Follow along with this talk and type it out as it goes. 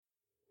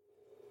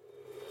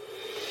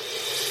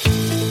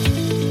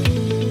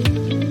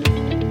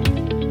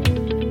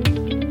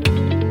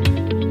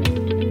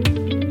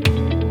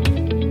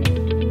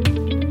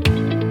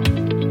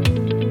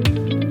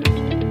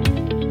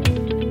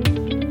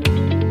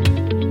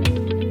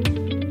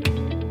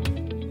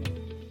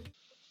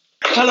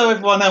Hello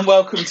everyone and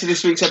welcome to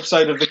this week's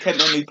episode of the Kent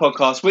Non-League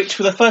podcast, which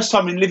for the first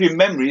time in living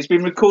memory has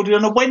been recorded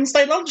on a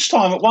Wednesday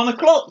lunchtime at 1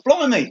 o'clock.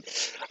 Blimey.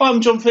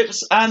 I'm John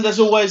Phipps and as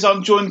always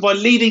I'm joined by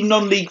leading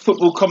non-league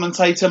football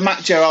commentator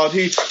Matt Gerard,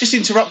 who just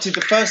interrupted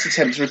the first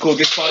attempt to record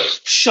this by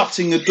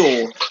shutting the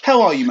door.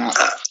 How are you, Matt?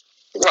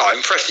 Well, I'm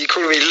impressed you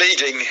called me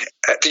leading.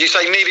 Did you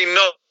say leading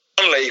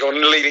non-league or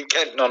leading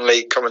Kent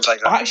non-league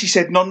commentator? I actually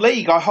said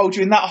non-league. I hold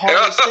you in that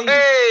high esteem.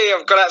 Hey,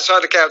 I've gone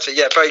outside the counter.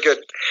 Yeah, very good.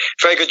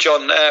 Very good,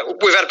 John.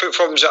 We've had a bit of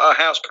problems at our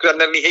house because we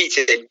haven't had any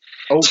heating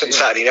since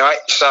Saturday night.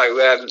 So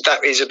that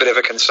is a bit of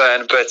a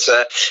concern. But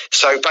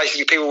so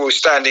basically people were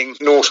standing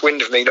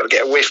northwind of me not to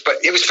get a whiff. But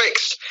it was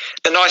fixed.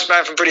 The nice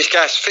man from British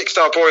Gas fixed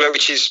our boiler,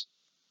 which is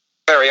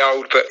very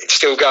old, but it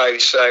still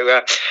goes. So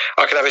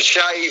I could have a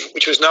shave,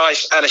 which was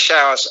nice, and a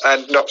shower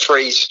and not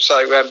freeze.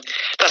 So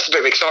that's a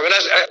bit of excitement.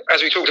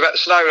 As we talked about the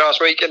snow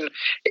last week, and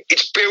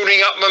it's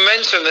building up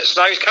momentum that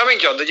snow's coming,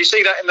 John. Did you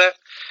see that in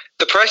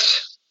the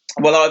press?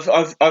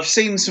 Well, I've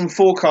seen some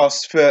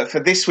forecasts for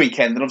this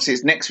weekend, and obviously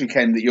it's next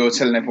weekend that you're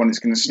telling everyone it's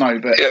going to snow.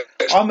 But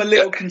I'm a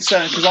little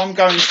concerned because I'm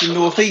going to the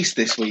northeast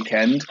this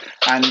weekend,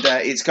 and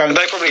it's going.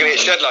 They're probably going to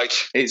get shed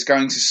loads. It's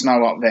going to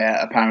snow up there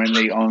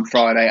apparently on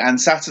Friday and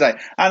Saturday,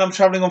 and I'm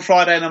travelling on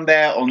Friday and I'm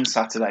there on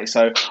Saturday.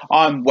 So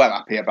I'm well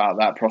happy about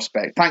that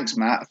prospect. Thanks,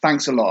 Matt.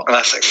 Thanks a lot. No,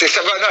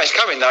 it's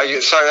coming though.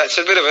 So that's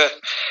a bit of a.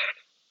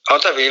 I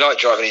don't really like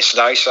driving in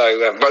snow,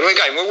 so but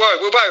again, we'll worry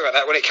about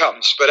that when it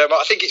comes. But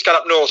I think it's going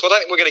up north. I don't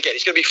think we're going to get it.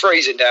 It's going to be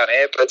freezing down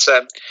here, but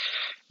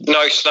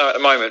no snow at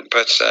the moment.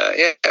 But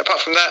yeah, apart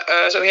from that,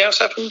 has anything else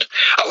happened?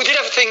 We did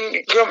have a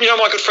thing. You know,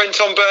 my good friend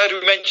Tom Bird, who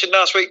we mentioned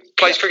last week,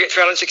 plays cricket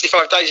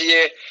 365 days a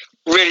year.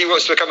 Really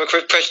wants to become a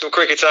professional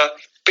cricketer,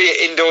 be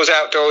it indoors,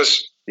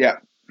 outdoors. Yeah.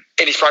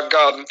 In his front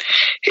garden.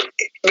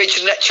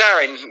 Mentioned that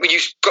Charing when you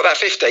got that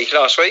 50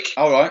 last week.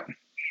 All right.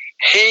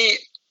 He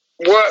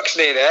works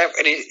near there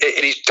in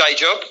his day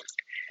job,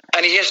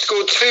 and he has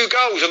scored 2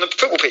 goals on the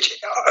football pitch.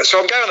 So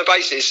I'm going on the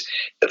basis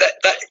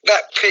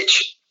that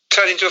pitch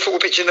turned into a football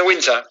pitch in the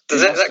winter.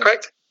 Is that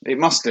correct? It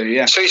must do,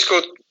 yeah. So he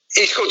scored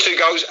 2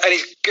 goals, and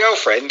his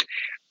girlfriend,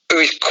 who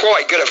is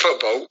quite good at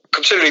football,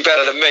 considerably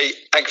better than me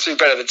and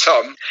considerably better than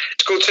Tom,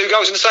 scored 2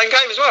 goals in the same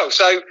game as well.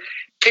 So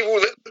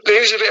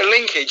there is a bit of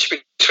linkage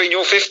between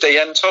your 50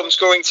 and Tom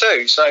scoring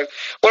 2. So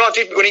when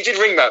he did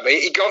ring about me,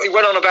 he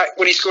went on about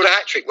when he scored a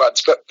hat-trick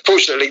once, but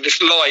fortunately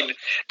this line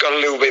got a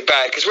little bit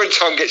bad because when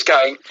Tom gets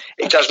going,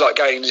 he does like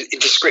going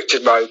into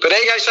scripted mode. But there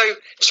you go. So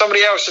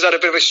somebody else has had a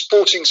bit of a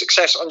sporting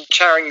success on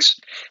Charing's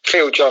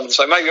field, John.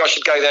 So maybe I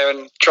should go there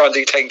and try and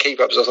do 10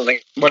 keep-ups or something.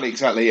 Well,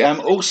 exactly.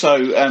 Also,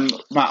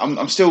 Matt,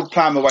 I'm still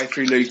playing my way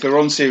through Luther. We're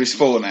on Series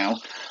 4 now.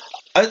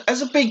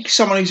 As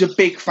someone who's a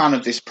big fan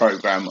of this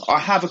programme, I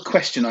have a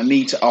question I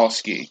need to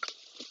ask you.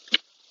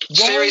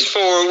 Series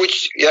 4,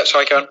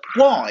 sorry, go on.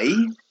 Why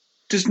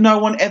does no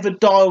one ever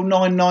dial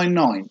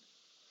 999?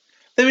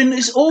 They're in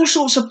all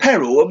sorts of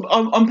peril.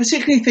 I'm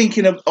particularly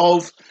thinking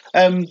of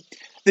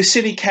the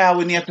silly cow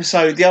in the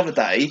episode the other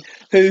day,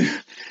 who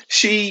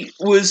she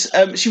was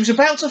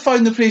about to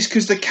phone the police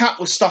because the cat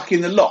was stuck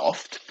in the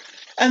loft.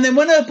 And then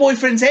when her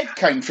boyfriend's head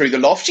came through the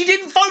loft, she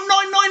didn't phone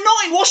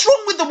 999. What's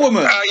wrong with the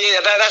woman? Oh, yeah,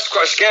 that's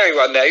quite a scary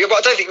one there. But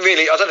I don't think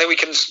we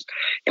can,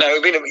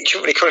 you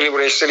shouldn't really call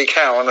anybody a silly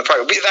cow on the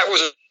programme. But that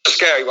was a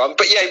scary one.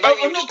 But yeah,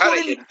 maybe I'm not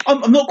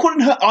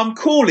calling her. I'm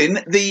calling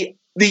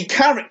the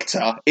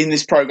character in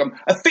this programme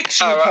a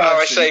fictional person. Oh,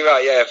 I see,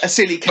 right, yeah. A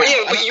silly cow. But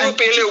you would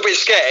be a little bit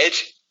scared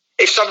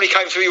if somebody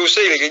came through your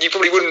ceiling and you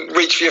probably wouldn't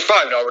reach for your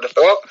phone, I would have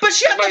thought. But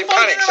she had to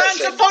phone in around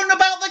to phone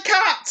about the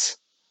cat.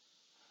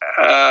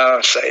 No.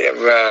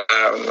 Well,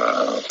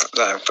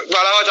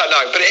 I don't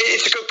know, but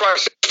it's a good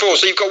price for.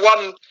 So you've got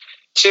one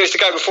series to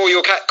go before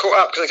your cat caught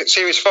up, because I think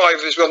Series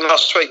 5 was on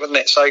last week, wasn't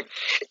it? So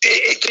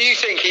do you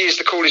think he is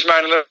the coolest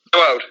man in the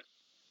world?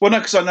 Well, no,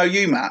 because I know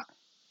you, Matt.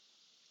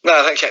 No,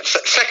 I think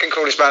second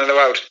coolest man in the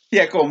world.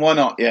 Yeah, go on, why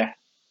not? Yeah.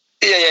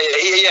 Yeah.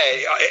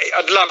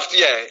 I'd love,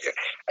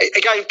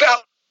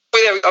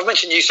 Again, I've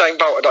mentioned Usain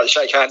Bolt, I'd like to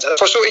shake hands.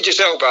 If I saw Idris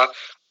Elba,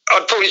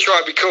 I'd probably try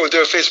and be cool and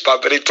do a fist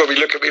bump, but he'd probably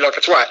look at me like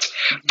a twat.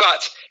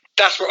 But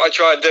that's what I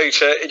try and do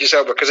to Idris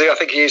Elba, because I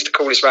think he is the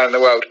coolest man in the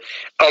world.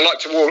 I like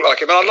to walk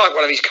like him, and I like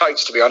one of his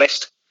coats, to be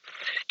honest,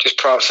 just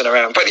prancing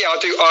around. But yeah,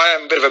 I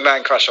am a bit of a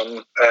man crush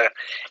on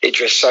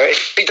Idris. So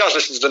if he does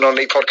listen to the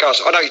Non-League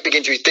podcast, I know he's big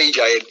into his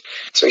DJing,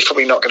 so he's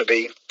probably not going to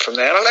be from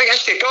there. And I think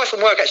actually a guy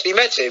from work actually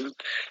met him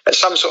at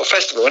some sort of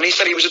festival, and he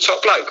said he was a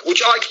top bloke,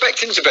 which I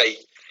expect him to be.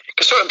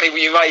 Because certain people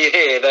you may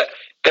hear that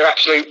they're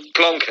absolute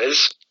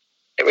blonkers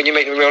when you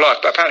meet them in real life,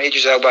 but apparently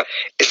Idris Elba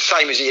is the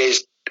same as he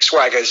is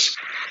swaggers.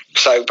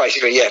 So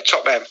basically, yeah,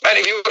 top man. And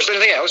have you watched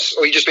anything else,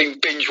 or you just been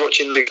binge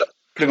watching Luther?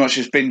 Pretty much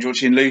just binge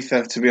watching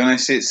Luther, to be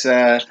honest. It's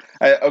I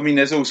mean,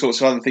 there's all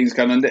sorts of other things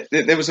going on.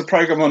 There was a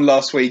programme on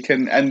last week,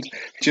 and do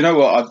you know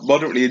what? I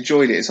moderately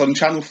enjoyed it. It's on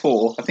Channel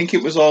 4. I think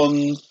it was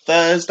on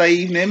Thursday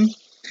evening,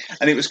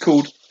 and it was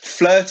called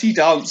Flirty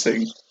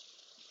Dancing.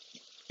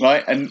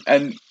 Right, and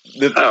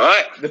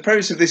the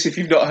premise of this, if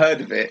you've not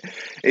heard of it,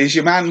 is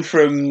your man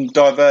from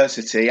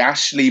Diversity,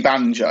 Ashley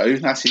Banjo,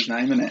 that's his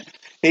name, isn't it?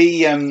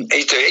 He's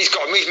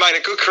made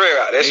a good career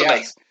out of this,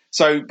 hasn't he?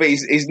 So, but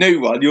his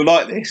new one, you'll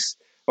like this,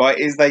 right?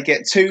 Is they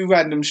get two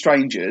random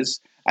strangers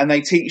and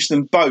they teach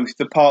them both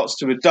the parts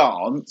to a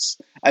dance,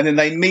 and then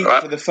they meet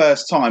for the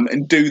first time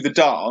and do the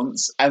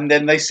dance, and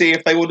then they see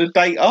if they want to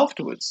date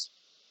afterwards.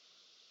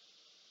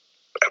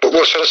 But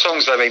what sort of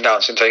songs have they been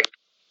dancing to?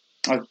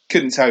 I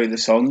couldn't tell you the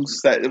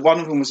songs. One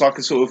of them was like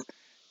a sort of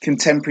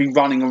contemporary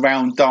running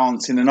around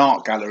dance in an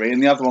art gallery,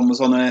 and the other one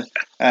was on a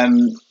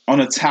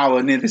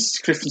tower near the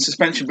Clifton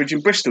Suspension Bridge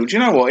in Bristol. Do you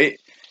know what?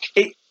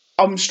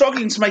 I'm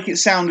struggling to make it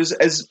sound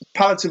as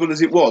palatable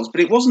as it was, but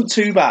it wasn't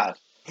too bad.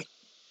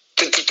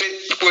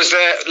 Was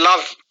there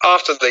love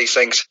after these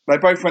things? They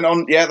both went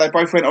on. Yeah, they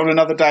both went on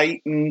another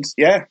date, and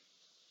yeah,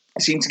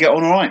 they seemed to get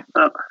on all right.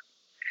 Oh.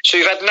 So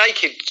you've had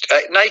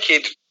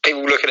naked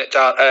people looking at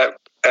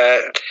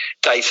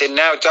dating,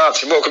 now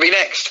dancing. What could be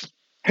next?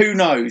 Who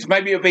knows?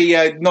 Maybe it'll be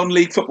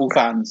non-league football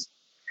fans.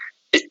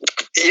 Yeah,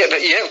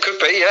 it could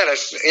be. Yeah,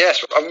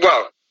 yes.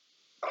 Well,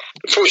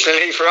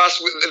 fortunately for us,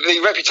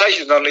 the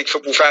reputation of non-league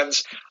football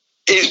fans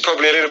is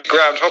probably a little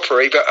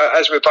groundhoppery, but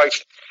as we're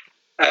both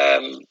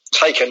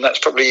taken, that's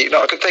probably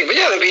not a good thing. But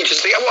yeah, that'd be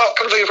interesting. What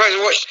kind of thing have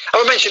you watched?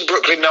 I mentioned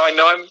Brooklyn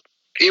Nine-Nine.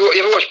 You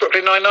ever watched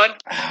Brooklyn Nine-Nine?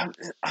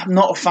 I'm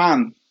not a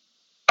fan.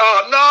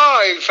 Oh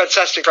no!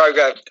 Fantastic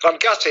program. I'm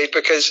gutted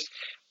because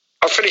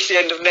I finished the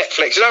end of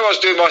Netflix. You know, I was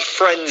doing my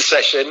Friends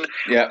session.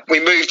 Yeah. We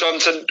moved on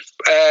to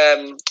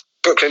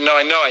Brooklyn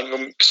Nine-Nine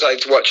when we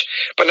started to watch,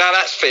 but now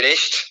that's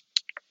finished.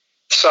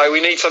 So we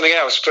need something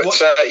else. But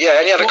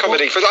any other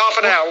comedy for half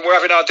an hour when we're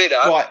having our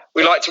dinner. Right.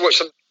 We like to watch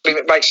something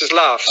that makes us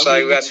laugh.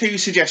 Two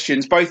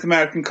suggestions, both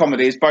American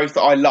comedies, both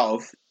that I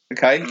love.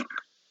 Okay.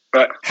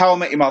 Right. How I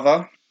Met Your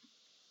Mother.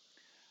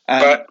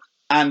 Right.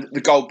 And The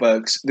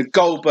Goldbergs. The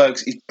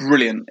Goldbergs is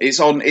brilliant. It's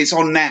on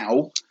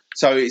now,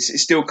 so it's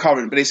still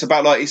current. But it's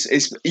about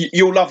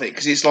you'll love it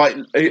because it's like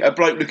a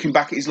bloke looking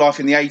back at his life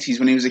in the 80s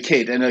when he was a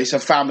kid, and it's a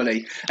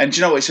family. And do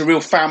you know what? It's a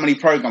real family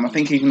program. I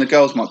think even the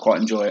girls might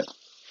quite enjoy it.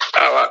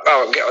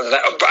 I'll get on to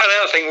that. But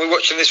another thing we're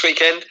watching this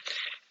weekend,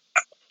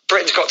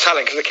 Britain's Got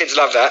Talent, because the kids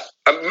love that.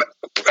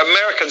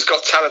 Americans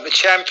Got Talent, the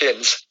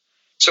champions.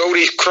 So all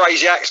these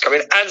crazy acts come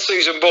in, and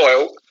Susan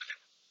Boyle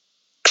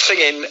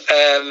singing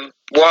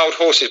Wild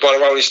Horses by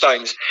the Rolling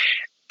Stones.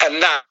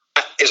 And that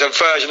is a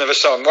version of a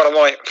song, one of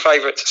my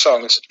favourite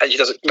songs. And she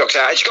knocks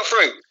it out. And she got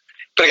through.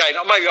 But again,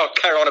 maybe I'll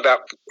carry on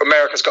about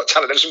America's Got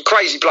Talent. There were some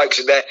crazy blokes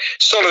in there,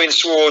 soloing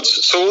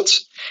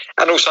swords,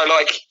 and also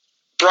like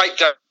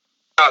breakdown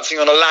dancing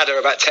on a ladder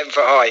about 10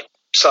 foot high.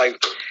 So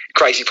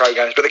crazy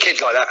programs, but the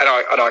kids like that, and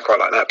I quite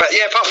like that. But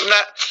yeah, apart from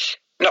that,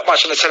 not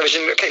much on the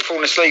television. I keep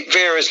falling asleep.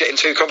 Vera's getting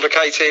too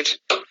complicated.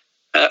 But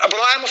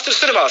I am off to the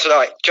cinema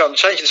tonight, John.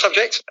 Changing the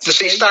subject to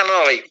see Stan and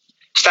Ollie.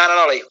 Stan and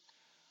Ollie.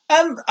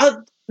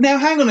 Now,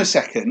 hang on a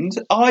second.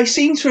 I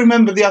seem to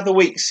remember the other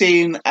week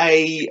seeing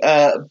a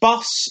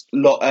bus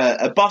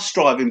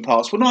driving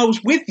past when I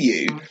was with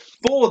you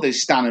for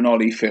this Stan and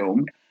Ollie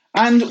film.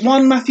 And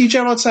one Matthew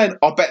Gerrard saying,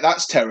 "I bet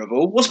that's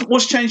terrible."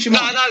 What's changed your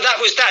mind? No, that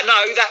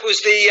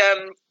was the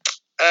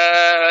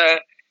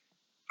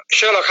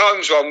Sherlock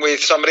Holmes one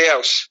with somebody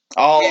else.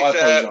 Oh, I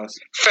apologise.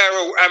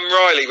 Ferrell and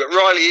Riley, but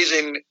Riley is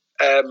in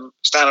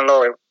Stan and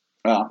Ollie.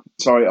 Oh,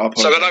 sorry, I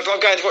apologise. So I'm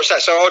going to watch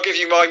that. So I'll give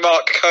you my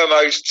Mark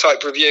Kermode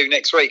type review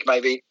next week,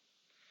 maybe.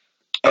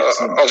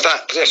 Of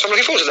that. So I'm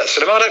looking forward to that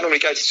cinema. I don't normally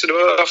go to cinema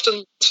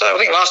often. So I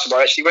think last time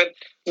I actually went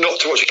not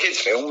to watch a kids'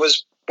 film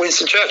was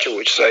Winston Churchill,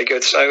 which is very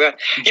good. So I'll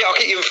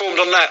keep you informed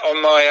on that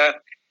on my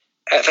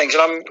things.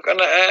 And I'm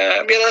gonna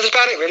that's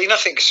about it really.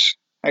 Nothing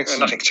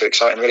too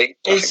exciting really.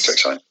 Nothing too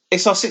exciting.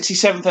 It's our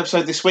 67th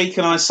episode this week,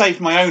 and I saved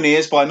my own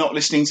ears by not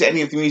listening to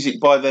any of the music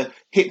by the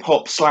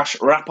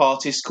hip-hop/rap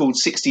artist called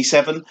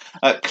 67,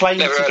 claimed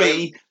to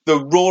be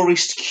the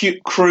rawest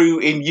crew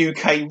in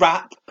UK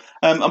rap.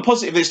 I'm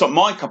positive it's not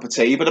my cup of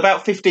tea, but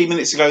about 15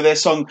 minutes ago, their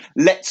song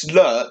Let's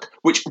Lurk,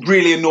 which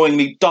really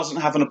annoyingly doesn't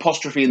have an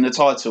apostrophe in the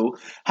title,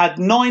 had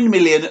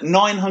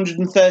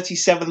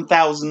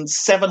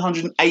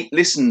 9,937,708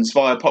 listens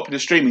via popular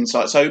streaming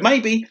site. So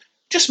maybe...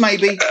 Just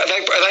maybe. Are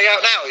they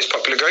out now, this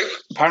popular group?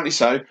 Apparently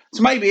so.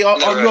 So maybe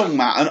I'm wrong,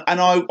 Matt, and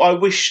I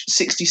wish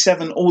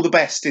 67 all the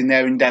best in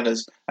their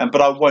endeavours,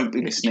 but I won't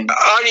be listening.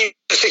 Only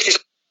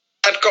 67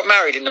 got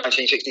married in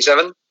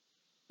 1967.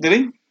 Did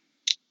he?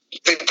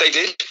 They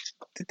did.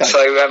 Did they?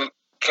 So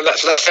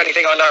that's the only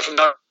thing I know from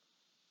that.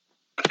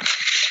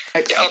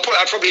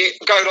 I'll probably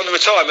go on the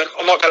retirement.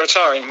 I might be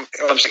retiring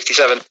when I'm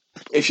 67.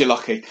 If you're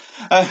lucky.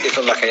 If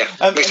I'm lucky,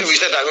 yeah. We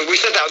said that. We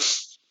said that on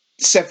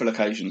several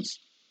occasions.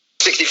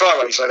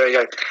 65, so there you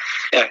go.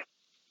 Yeah.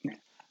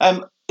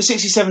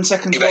 67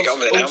 seconds was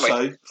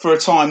also, for a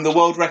time, the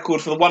world record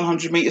for the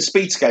 100-metre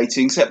speed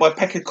skating set by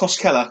Pekka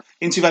Koskela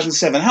in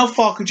 2007. How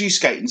far could you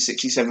skate in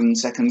 67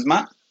 seconds,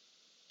 Matt?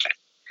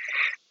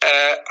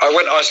 I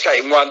went ice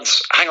skating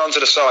once, hang on to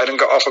the side and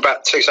got off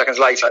about 2 seconds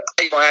later.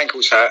 My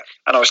ankles hurt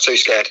and I was too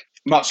scared.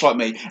 Much like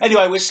me.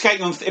 Anyway, we're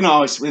skating on thin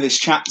ice with this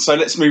chat, so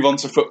let's move on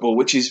to football,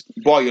 which is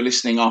why you're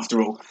listening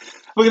after all.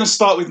 We're going to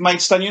start with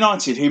Maidstone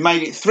United, who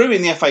made it through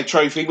in the FA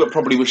Trophy, but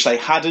probably wish they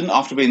hadn't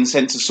after being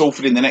sent to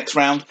Salford in the next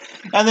round.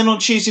 And then on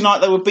Tuesday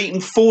night, they were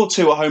beaten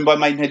 4-2 at home by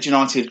Maidenhead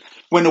United,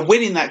 when a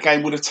win in that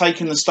game would have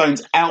taken the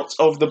Stones out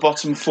of the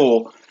bottom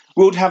four.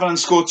 Will Haviland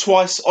scored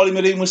twice. Ollie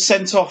Muldoon was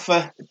sent off.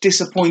 A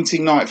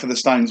disappointing night for the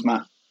Stones,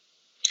 Matt.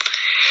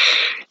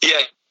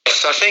 Yes,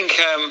 I think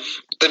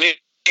the new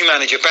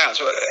manager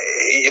bounced.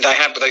 They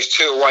had those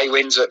 2 away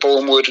wins at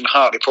Bournemouth and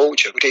Hartlepool,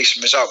 which were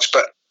decent results,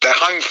 but their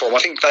home form, I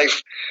think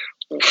they've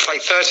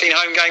played 13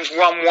 home games,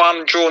 won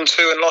 1, drawn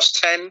 2 and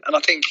lost 10. And I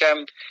think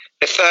their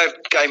third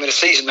game of the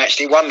season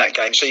actually won that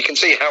game. So you can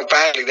see how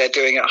badly they're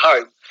doing at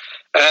home.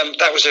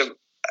 That was a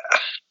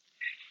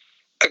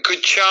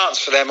good chance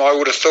for them, I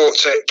would have thought,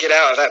 to get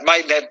out of that.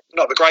 Maidenhead,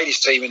 not the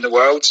greatest team in the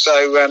world.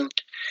 So,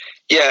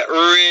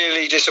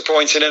 really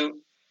disappointing. And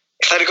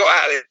if they'd have got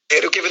out of it, it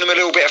would have given them a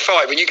little bit of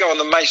fight. When you go on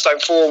the Maidstone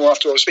forum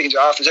after I was speaking to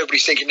afterwards,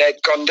 everybody's thinking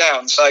they'd gone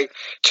down. So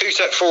 2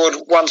 steps forward,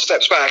 1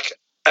 step back.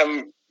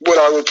 And what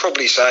I would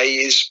probably say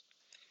is,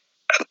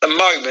 at the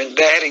moment,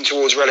 they're heading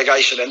towards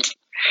relegation. And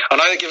I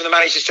know they're giving the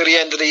managers till the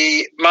end of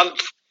the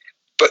month,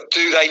 but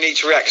do they need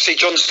to react? See,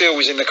 John Steele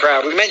was in the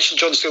crowd. We mentioned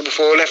John Steele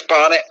before, left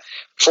Barnet,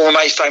 former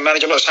Maidstone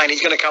manager. I'm not saying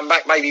he's going to come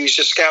back. Maybe he was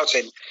just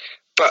scouting.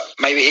 But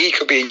maybe he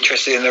could be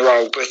interested in the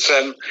role. But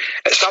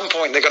at some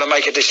point, they're going to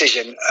make a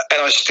decision.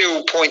 And I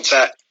still point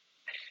at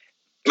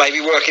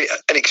maybe working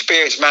an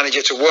experienced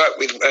manager to work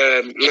with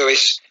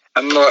Lewis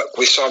and work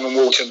with Simon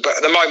Walton. But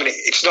at the moment,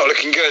 it's not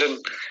looking good. And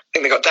I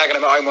think they've got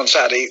Dagenham at home on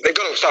Saturday. They've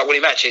got to start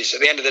winning matches at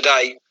the end of the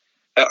day.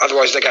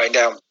 Otherwise, they're going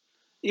down.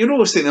 You'd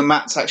always think that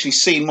Matt's actually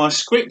seen my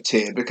script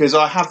here, because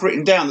I have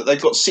written down that they've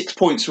got 6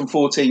 points from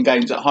 14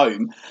 games at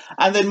home.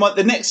 And then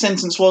the next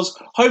sentence was,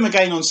 home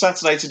again on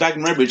Saturday to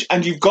Dagenham Redbridge.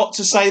 And you've got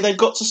to say they've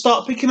got to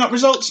start picking up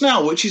results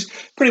now, which is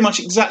pretty much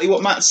exactly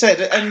what Matt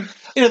said. And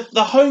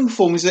the home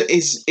form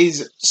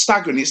is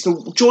staggering. It's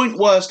the joint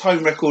worst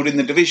home record in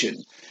the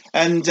division.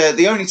 And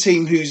the only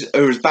team who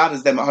are as bad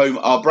as them at home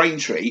are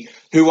Braintree,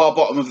 who are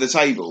bottom of the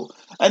table.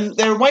 And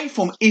their away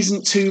form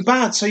isn't too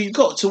bad. So you've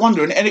got to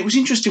wonder. And it was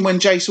interesting when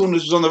Jay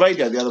Saunders was on the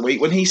radio the other week,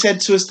 when he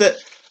said to us that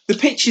the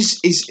pitch is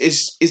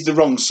the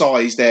wrong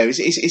size there.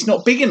 It's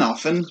not big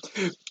enough. And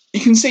you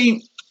can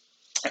see,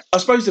 I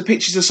suppose the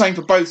pitch is the same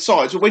for both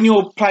sides. But when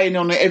you're playing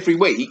on it every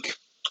week,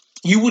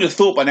 you would have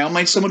thought by now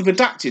Maidstone would have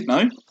adapted,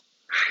 no?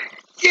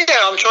 Yeah,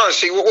 I'm trying to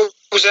see what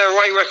was their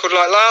away record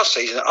like last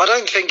season. I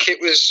don't think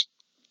it was...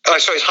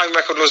 his home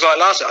record was like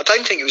last year. I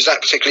don't think it was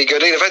that particularly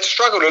good either. They'd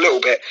struggled a little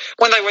bit.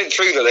 When they went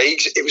through the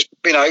leagues, it was,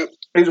 they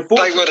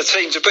were the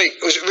team to beat.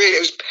 It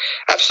was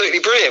absolutely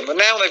brilliant. But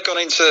now they've gone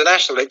into the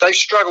National League, they've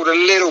struggled a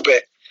little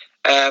bit.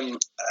 You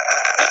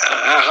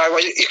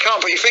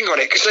can't put your finger on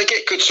it because they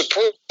get good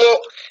support,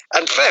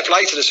 and fair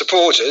play to the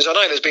supporters. I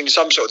know there's been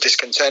some sort of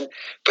discontent,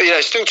 but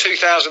still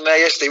 2,000 there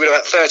yesterday with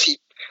about 30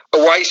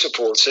 away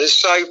supporters.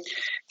 So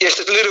yes,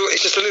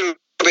 it's just a little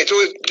bit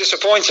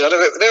disappointing.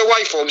 Their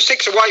away form,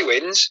 6 away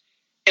wins,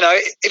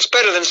 it's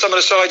better than some of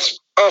the sides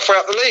halfway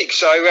up the league.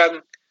 So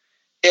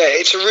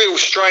it's a real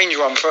strange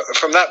one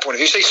from that point of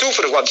view. See,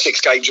 Salford have won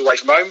 6 games away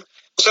from home,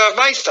 so have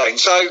Maidstone.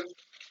 So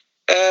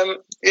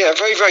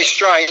very, very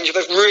strange.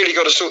 They've really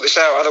got to sort this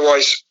out,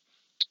 otherwise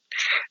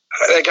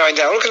they're going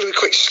down. Look at the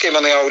quick skim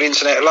on the old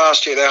internet.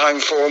 Last year, their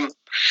home form,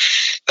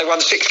 they won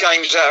 6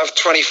 games out of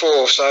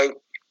 24. So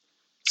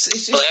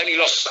they only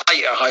lost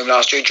 8 at home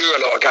last year, drew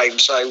a lot of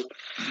games. So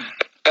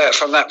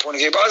from that point of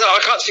view, but I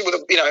can't see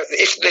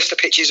if the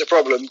pitch is a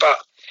problem. But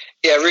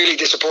really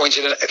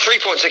disappointed. 3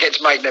 points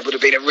against Maidenhead would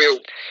have been a real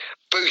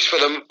boost for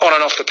them on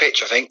and off the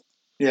pitch, I think.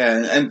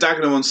 Yeah, and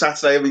Dagenham on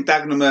Saturday. I mean,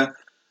 Dagenham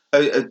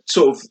are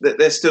sort of,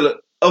 they're still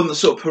on the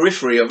sort of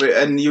periphery of it,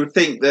 and you would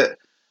think that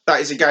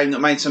is a game that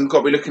Maidstone got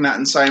to be looking at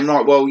and saying,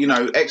 right, well,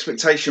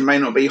 expectation may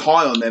not be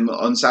high on them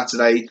on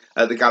Saturday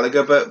at the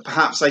Gallagher, but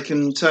perhaps they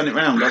can turn it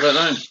round. I don't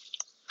know.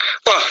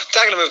 Well,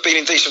 Dagenham have been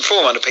in decent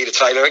form under Peter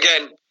Taylor.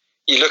 Again,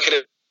 you look at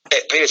it,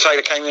 Peter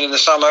Taylor came in the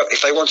summer.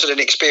 If they wanted an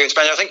experienced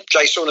manager, I think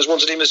Jay Saunders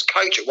wanted him as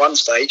coach at one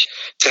stage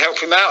to help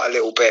him out a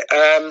little bit.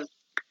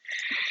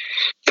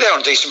 They're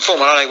on decent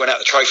form. I know they went out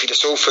the trophy to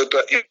Salford,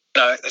 but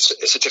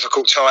it's a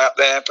difficult tie up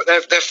there. But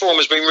their form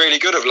has been really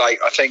good of late.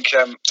 I think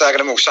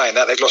Dagenham all saying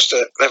that they've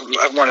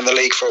haven't won in the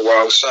league for a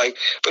while. So,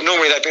 but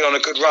normally they've been on a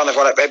good run. They've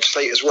won at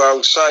Ebbsfleet as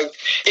well. So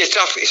it's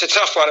tough. It's a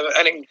tough one.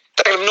 And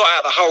Dagenham not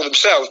out of the hole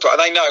themselves, but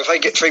they know if they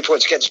get 3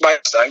 points against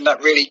Maidstone,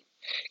 that really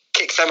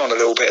kicks them on a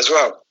little bit as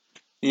well.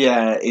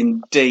 Yeah,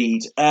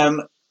 indeed.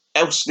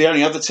 The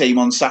only other team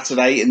on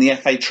Saturday in the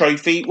FA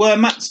Trophy were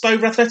Matt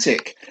Stover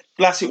Athletic.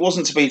 Alas, it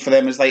wasn't to be for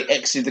them as they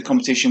exited the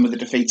competition with a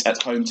defeat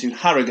at home to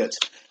Harrogate.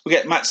 We'll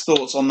get Matt's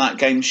thoughts on that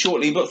game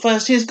shortly, but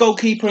first here's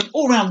goalkeeper and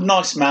all-round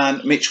nice man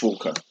Mitch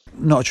Walker.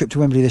 Not a trip to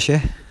Wembley this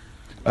year?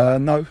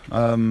 No.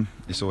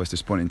 It's always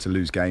disappointing to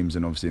lose games,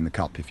 and obviously in the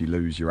Cup, if you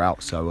lose, you're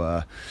out.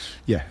 So,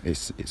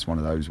 it's one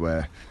of those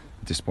where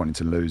disappointing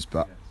to lose,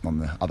 but on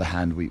the other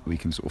hand, we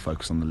can sort of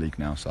focus on the league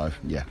now. So,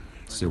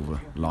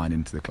 silver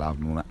lining to the cloud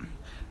and all that.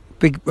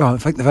 I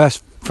think the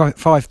first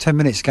 5-10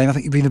 minutes game, I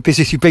think you've been the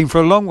busiest you've been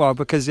for a long while,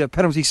 because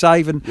penalty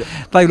save, and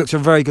they looked a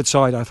very good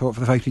side, I thought,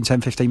 for the opening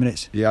 10-15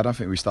 minutes. Yeah, I don't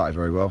think we started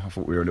very well. I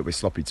thought we were a little bit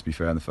sloppy, to be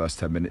fair, in the first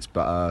 10 minutes,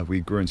 but we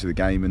grew into the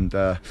game and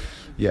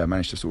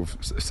managed to sort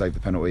of save the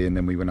penalty, and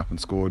then we went up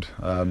and scored.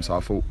 So I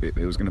thought it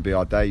was going to be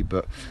our day,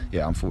 but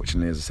yeah,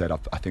 unfortunately, as I said,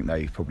 I think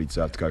they probably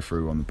deserved to go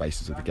through on the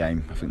basis of the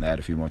game. I think they had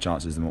a few more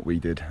chances than what we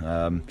did.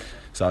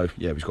 So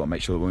yeah, we've just got to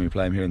make sure that when we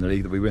play them here in the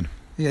league that we win.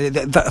 Yeah,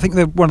 I think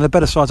they're one of the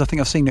better sides I think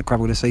I've seen at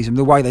Gravel this season,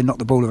 the way they knock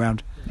the ball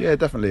around. Yeah,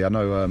 definitely. I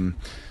know,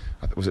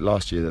 was it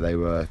last year that they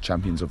were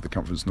champions of the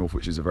Conference North,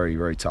 which is a very,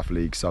 very tough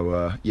league.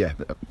 So,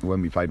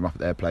 when we played them up at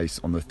their place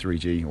on the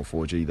 3G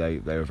or 4G,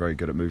 they were very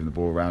good at moving the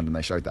ball around, and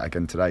they showed that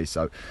again today.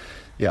 So,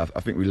 yeah, I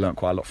think we learnt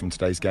quite a lot from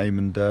today's game.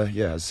 And, as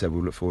I said,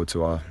 we'll look forward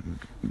to our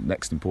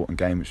next important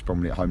game, which is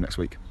probably at home next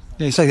week.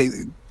 Yeah, you say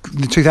that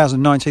in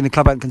 2019 the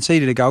club hadn't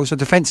conceded a goal, so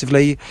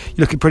defensively you're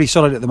looking pretty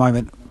solid at the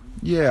moment.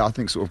 Yeah, I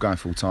think sort of going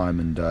full time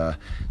and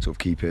sort of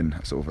keeping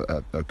sort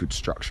of a good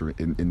structure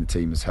in the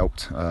team has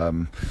helped.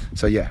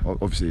 So yeah,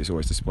 obviously it's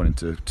always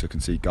disappointing to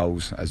concede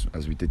goals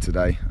as we did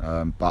today.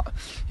 But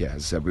yeah,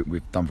 as I said,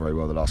 we've done very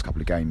well the last couple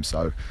of games.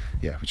 So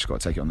yeah, we just got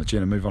to take it on the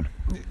chin and move on.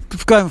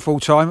 Going full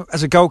time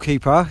as a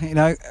goalkeeper,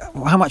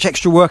 how much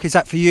extra work is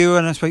that for you?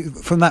 And I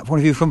suppose from that point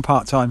of view, from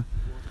part time.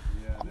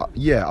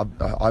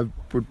 I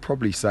would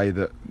probably say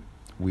that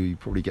we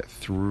probably get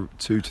through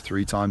 2 to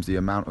 3 times the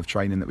amount of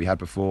training that we had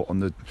before on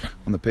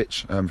the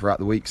pitch throughout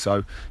the week.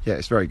 So yeah,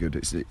 it's very good.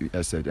 It's, as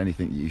I said,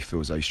 anything that you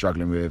feel as though you're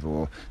struggling with,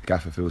 or the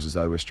gaffer feels as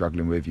though we're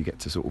struggling with, you get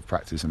to sort of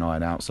practice and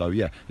iron out. So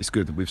yeah, it's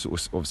good that we've sort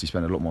of obviously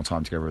spent a lot more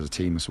time together as a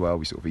team as well.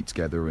 We sort of eat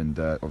together and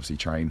obviously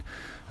train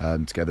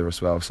together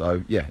as well.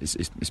 So yeah,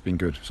 it's been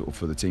good sort of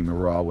for the team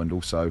morale and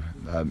also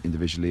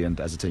individually and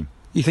as a team.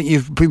 You think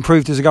you've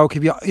improved as a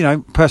goalkeeper?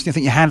 Personally, I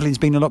think your handling's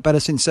been a lot better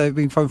since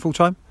being thrown full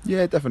time.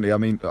 Yeah, definitely. I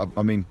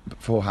mean,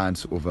 beforehand,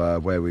 sort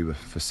of where we were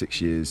for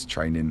 6 years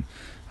training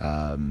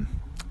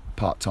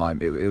part time,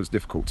 it was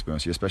difficult, to be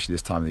honest with you, especially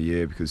this time of the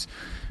year, because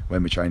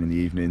when we train in the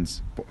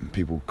evenings,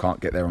 people can't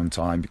get there on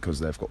time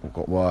because they've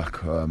got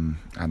work, and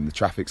the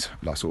traffic's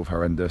like sort of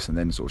horrendous, and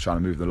then sort of trying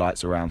to move the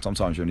lights around.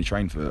 Sometimes you only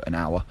train for an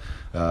hour,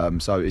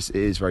 so it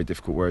is very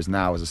difficult. Whereas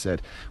now, as I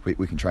said, we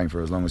can train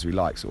for as long as we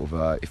like. Sort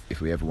of if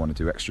we ever want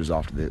to do extras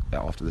after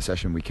the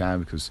session, we can,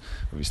 because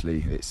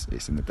obviously it's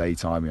in the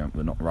daytime.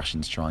 We're not rushing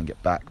to try and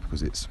get back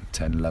because it's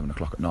 10, 11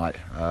 o'clock at night.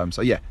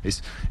 So yeah,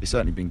 it's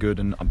certainly been good,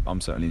 and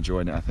I'm certainly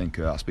enjoying it. I think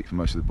I speak for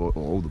most of the boys,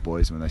 or all the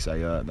boys, when they say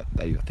that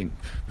I think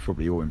we've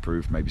probably all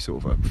improved maybe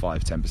sort of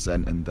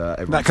 5-10%, and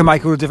that can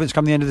make all the difference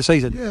come the end of the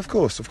season. Yeah, of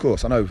course.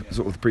 I know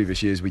sort of the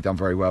previous years we've done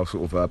very well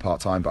sort of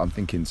part time, but I'm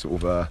thinking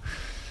sort of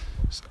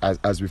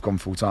as we've gone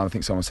full time, I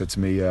think someone said to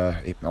me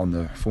on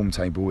the form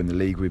table in the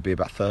league we'd be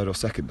about 3rd or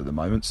 2nd at the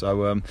moment.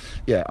 So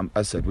as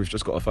I said, we've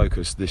just got to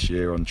focus this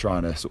year on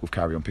trying to sort of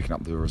carry on picking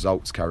up the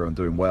results, carry on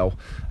doing well,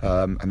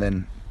 and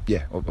then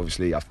yeah,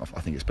 obviously I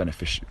think it's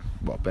benefited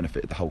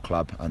the whole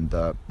club and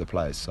the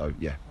players. So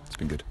yeah, it's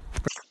been good.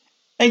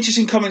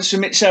 Interesting comments from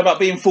Mitch there about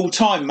being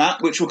full-time,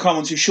 Matt, which we'll come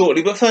on to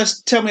shortly. But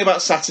first, tell me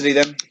about Saturday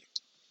then.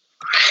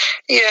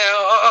 Yeah,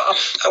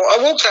 I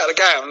walked out of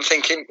the game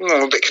thinking,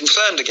 I'm a bit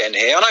concerned again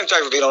here. I know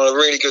Dover have been on a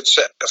really good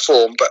set of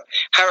form, but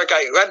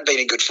Harrogate, who hadn't been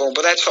in good form,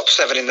 but they're top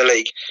 7 in the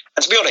league.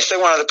 And to be honest,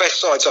 they're one of the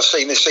best sides I've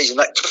seen this season.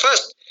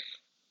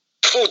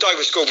 Before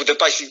Dover scored with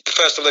basically the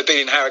first time they've been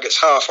in Harrogate's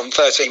half on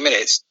 13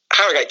 minutes,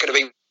 Harrogate could have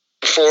been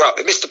 4 up.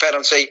 They missed the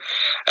penalty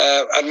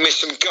and missed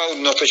some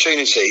golden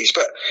opportunities.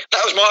 But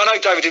that was I know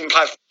Dover didn't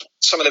play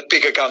some of the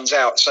bigger guns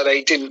out, so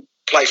they didn't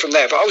play from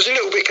there. But I was a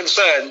little bit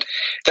concerned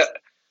that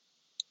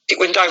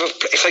when Dover,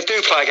 if they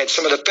do play against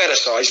some of the better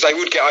sides, they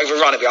would get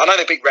overrun a bit. I know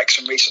they beat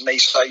Wrexham recently,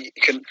 so you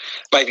can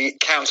maybe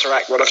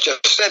counteract what I've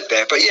just said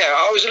there. But yeah,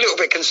 I was a little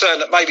bit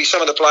concerned that maybe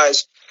some of the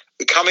players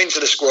who come into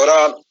the squad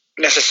aren't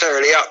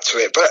necessarily up to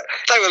it. But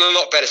they were a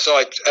lot better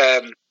side,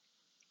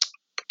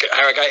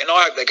 Harrogate, and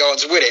I hope they go on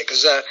to win it,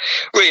 because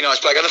really nice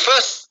bloke. And the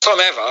first time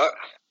ever,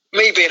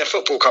 me being a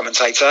football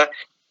commentator,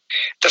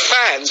 the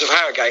fans of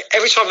Harrogate,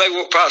 every time they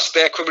walk past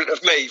the equivalent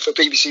of me for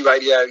BBC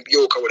Radio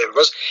York or whatever it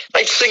was,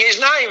 they'd sing his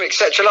name,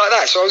 etc. like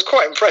that. So I was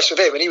quite impressed with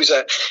him, and he was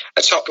a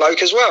top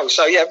bloke as well.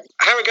 So yeah,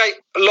 Harrogate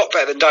a lot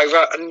better than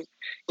Dover. And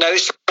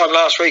this time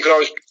last week when I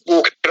was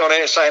walking on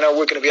here saying,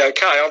 we're going to be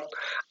okay,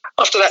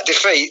 after that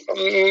defeat, I'm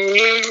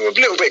a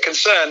little bit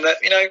concerned that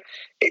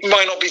it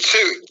might not be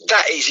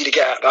that easy to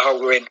get out of the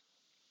hole we're in.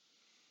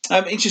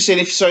 Interesting.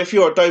 If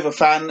you're a Dover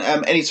fan,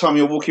 anytime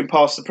you're walking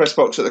past the press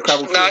box at the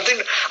Cravel Field... No,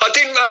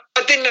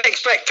 I didn't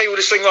expect people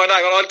to sing my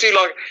name, and I do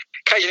like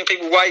occasionally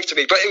people wave to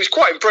me, but it was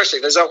quite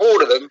impressive. There's a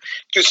horde of them.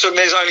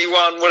 There's only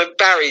one. What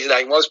Barry's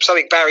name was,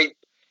 something Barry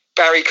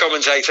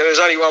commentator. There's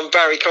only one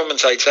Barry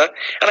commentator,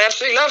 and I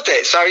absolutely loved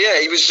it. So yeah,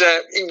 he was.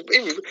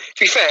 To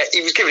be fair,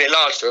 he was giving it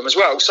large to him as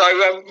well.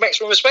 So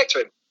maximum respect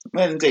to him.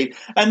 Well, indeed.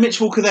 And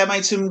Mitch Walker there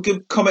made some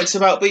good comments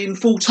about being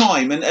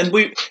full-time. And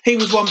he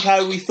was one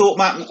player we thought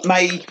Matt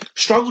may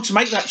struggle to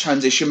make that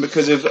transition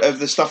because of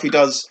the stuff he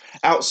does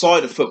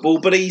outside of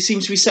football, but he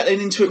seems to be settling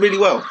into it really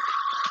well.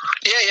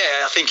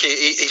 I think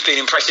he's been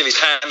impressive. His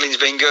handling's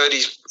been good.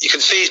 You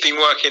can see he's been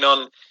working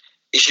on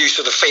his use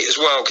of the feet as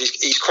well.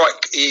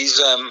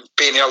 He's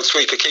being the old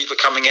sweeper keeper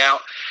coming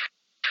out.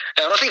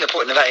 And I think the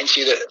point of that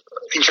interview that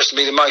interested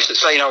me the most, that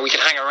saying, we can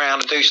hang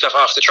around and do stuff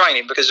after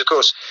training, because of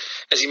course,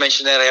 as you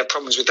mentioned there, they had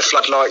problems with the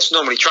floodlights.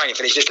 Normally training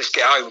finished, just let's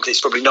get home, because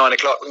it's probably 9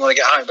 o'clock, we want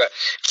to get home. But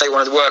if they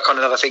wanted to work on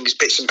other things,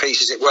 bits and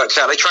pieces, it works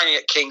out. They're training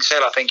at Kings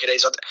Hill, I think it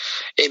is,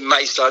 in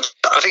Maidstone.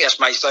 I think that's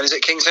Maidstone, is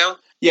it Kings Hill?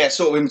 Yeah,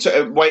 sort of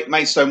in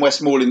Maidstone,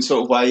 Westmoreland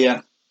sort of way,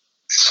 yeah.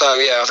 So,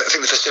 I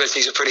think the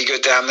facilities are pretty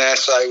good down there.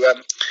 So,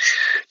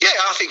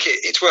 I think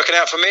it's working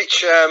out for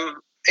Mitch.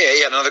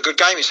 He had another good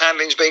game. His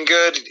handling's been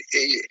good.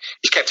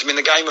 He's kept him in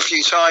the game a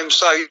few times.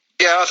 So,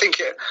 I think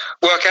it'll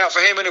work out for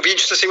him, and it'll be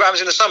interesting to see what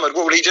happens in the summer.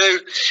 What will he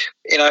do?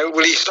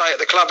 Will he stay at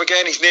the club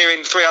again? He's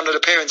nearing 300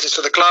 appearances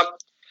for the club.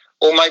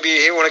 Or maybe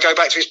he'll want to go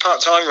back to his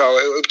part-time role.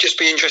 It would just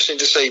be interesting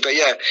to see. But,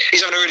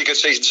 he's having a really good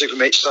season, Super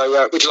Mitch.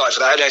 So, we're delighted for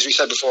that. And as we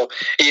said before,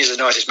 he is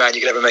the nicest man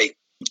you could ever meet.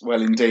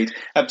 Well, indeed.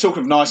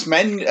 Talking of nice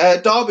men,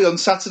 Derby on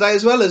Saturday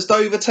as well as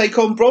Dover take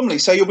on Bromley.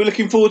 So you'll be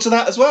looking forward to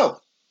that as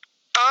well.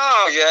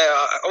 Oh, yeah.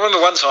 I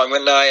remember one time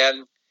when I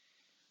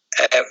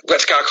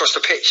went to go across the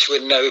pitch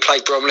when we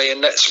played Bromley,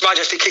 and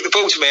Majesty kicked the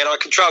ball to me and I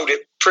controlled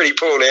it pretty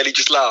poorly and he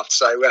just laughed.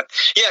 So,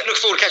 look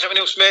forward to catching up with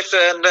Neil Smith,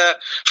 and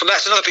from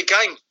that's another big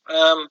game.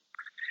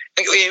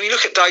 When you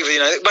look at Dover,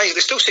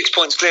 they're still 6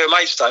 points clear of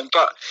Maidstone,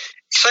 but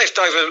say if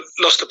Dover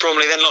lost to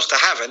Bromley, then lost to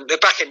Havant, they're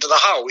back into the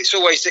hole. It's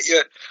always that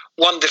you're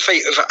one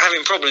defeat of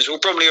having problems. Well,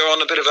 Bromley are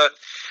on a bit of a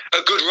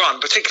good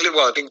run, particularly,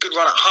 it's been a good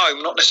run at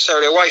home, not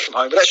necessarily away from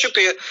home, but that should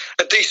be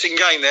a decent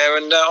game there,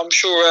 and I'm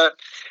sure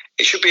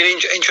it should be an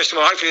interesting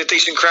one. Hopefully a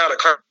decent crowd at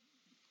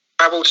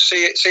Crabble to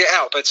see it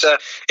out. But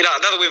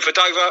another win for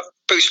Dover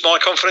boosts my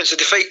confidence. A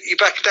defeat, you're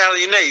back down on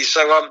your knees.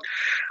 So I'm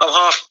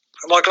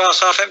my glass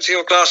half empty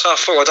or glass half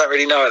full? I don't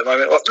really know at the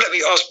moment. Well,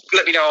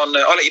 let me know on.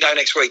 I'll let you know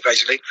next week,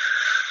 basically.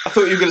 I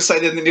thought you were going to say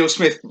then that Neil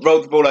Smith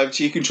rolled the ball over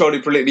to you, controlled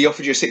it brilliantly,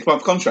 offered you a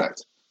 6-month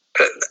contract.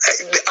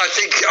 I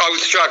think I would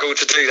struggle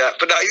to do that.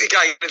 But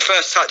again, the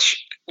first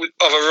touch of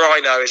a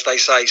rhino, as they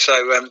say.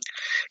 So,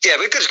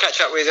 we're good to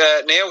catch up with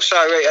Neil. So,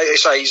 I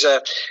say he's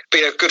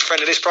been a good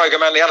friend of this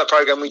programme and the other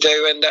programme we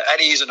do, and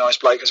he is a nice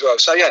bloke as well.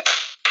 So,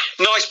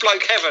 nice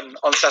bloke heaven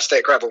on Saturday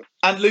at Crabble.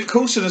 And Luke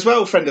Coulson as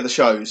well, friend of the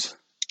shows.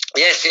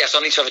 Yes, I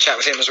need to have a chat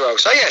with him as well.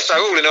 So,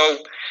 all in all,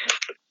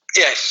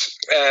 yes,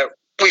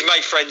 we've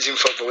made friends in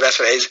football, that's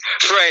what it is.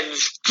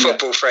 Friends,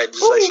 football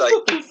friends, as they say.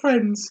 Football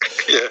friends.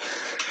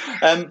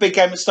 Yeah. Big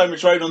game at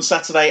Stonebridge Road on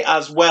Saturday,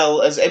 as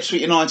well as Ebbsfleet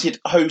United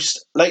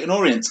host Leyton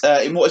Orient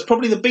in what is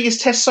probably the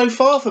biggest test so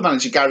far for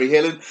manager Gary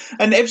Hill.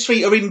 And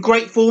Ebbsfleet are in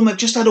great form. They've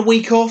just had a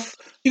week off.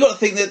 You've got to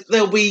think that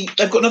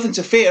they've got nothing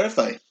to fear, have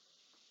they?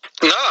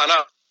 No,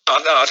 I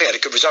think they had a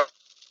good result.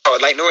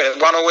 Leyton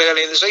Orient won all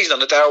early in the season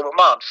under Darryl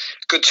McMahon.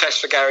 Good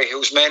test for Gary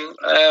Hill's men.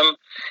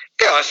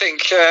 I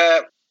think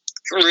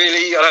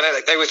really, I don't know.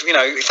 They were,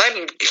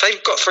 if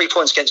they'd got 3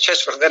 points against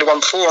Chesterfield, they'd have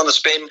won 4 on the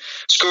spin,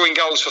 scoring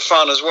goals for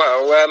fun as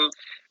well.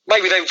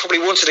 Maybe they probably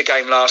wanted a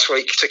game last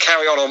week to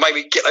carry on, or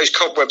maybe get those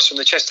cobwebs from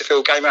the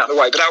Chesterfield game out of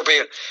the way. But that would be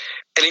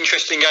an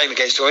interesting game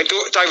against Orient.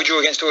 Dover drew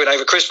against Orient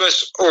over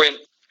Christmas. Orient,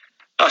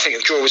 I think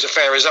the draw was a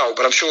fair result,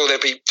 but I'm sure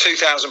there'll be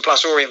 2,000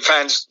 plus Orient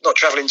fans not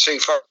travelling too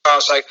far.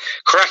 So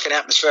cracking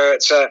atmosphere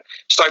at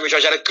Stonebridge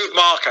Road. Had a good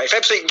marker. If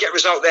Ebbsfleet can get a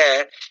result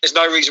there's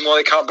no reason why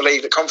they can't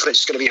believe that confidence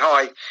is going to be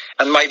high,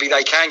 and maybe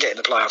they can get in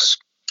the playoffs.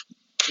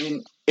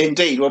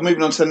 Indeed. Well,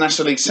 moving on to the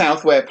National League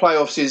South, where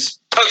playoffs is.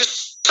 I was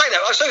just saying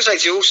that. I was going to say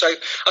to you also,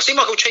 I see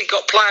Michael Cheek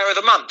got Player of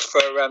the Month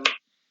for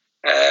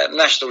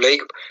National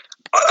League.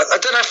 I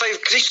don't know if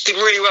because he's did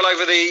really well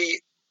over the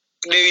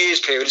New Year's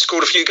period. He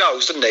scored a few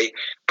goals, didn't he?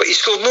 But he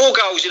scored more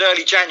goals in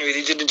early January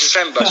than he did in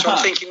December. So I'm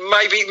thinking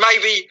maybe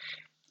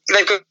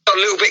they've got a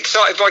little bit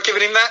excited by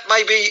giving him that.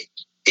 Maybe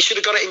he should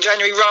have got it in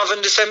January rather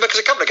than December, because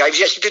a couple of games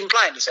he actually didn't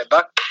play in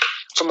December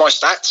from my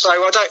stats. So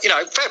I don't,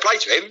 fair play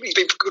to him. He's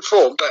been good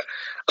form, but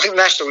I think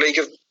the National League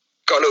have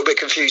got a little bit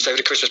confused over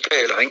the Christmas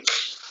period, I think.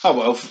 Oh,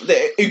 well,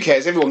 who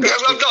cares? Everyone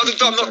gets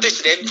I'm not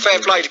dissing him. Fair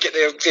play to get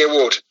the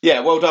award.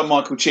 Yeah, well done,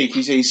 Michael Cheek.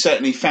 He's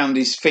certainly found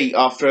his feet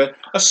after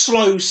a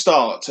slow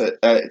start to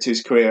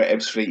his career at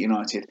Ebbsfleet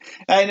United.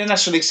 In the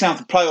National League South,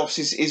 the playoffs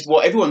is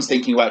what everyone's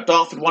thinking about.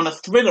 Dartford won a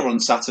thriller on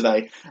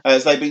Saturday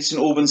as they beat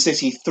St Albans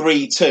City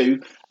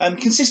 3-2.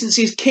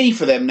 Consistency is key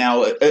for them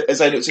now as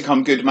they look to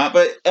come good, Matt.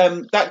 But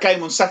that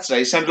game on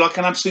Saturday sounded like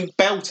an absolute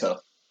belter.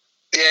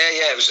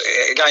 Yeah, it was,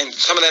 again,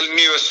 some of their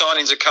newer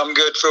signings have come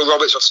good. Phil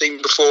Roberts I've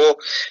seen before,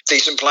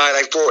 decent player,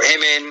 they've brought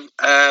him in.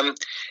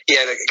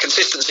 The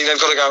consistency,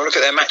 they've got to go and look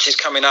at their matches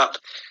coming up.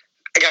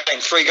 Again,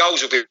 3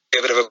 goals will be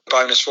a bit of a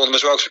bonus for them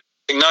as well.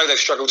 We know they've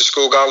struggled to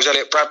score goals.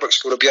 Elliot Bradbrook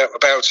scored a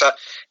belter,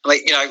 and they,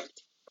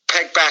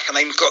 pegged back and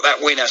they've got that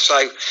winner. So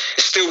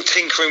it's still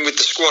tinkering with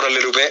the squad a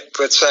little bit,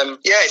 but it's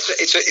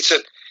a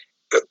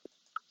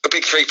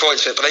big 3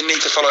 points, but they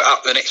need to follow it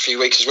up the next few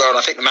weeks as well. And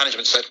I think the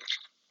management said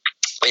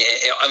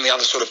and the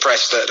other sort of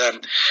press that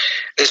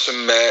there's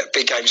some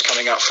big games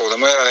coming up for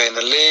them. Where are they in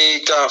the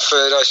league?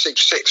 Dartford,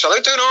 6-6. So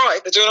they're doing all right.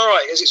 They're doing all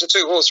right, as it's a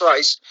 2-horse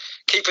race.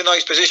 Keeping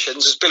those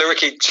positions, as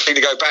Billericay seem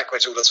to go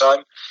backwards all the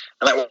time.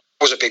 And that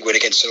was a big win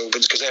against St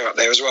Albans because they're up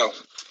there as well.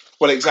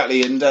 Well,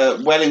 exactly. And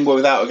Welling were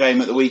without a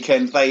game at the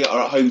weekend. They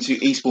are at home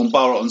to Eastbourne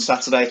Borough on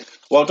Saturday,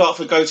 while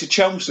Dartford go to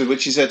Chelmsford,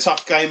 which is a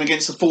tough game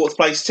against the fourth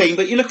place team.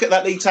 But you look at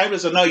that league table,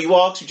 as I know you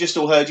are, because we've just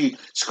all heard you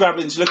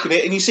scrabbling to look at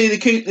it, and you see the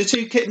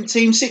two kitten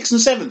teams 6th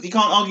and 7th. You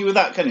can't argue with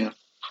that, can you? No.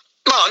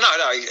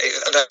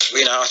 That's,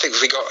 I think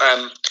if we got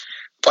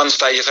one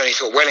stage, I only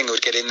thought Welling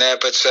would get in there,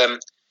 but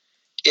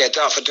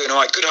Dartford doing all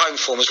right. Good home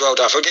form as well,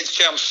 Dartford. Against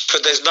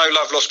Chelmsford, there's no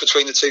love lost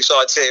between the two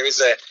sides here, is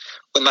there?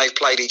 When they've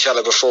played each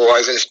other before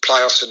over the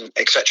playoffs and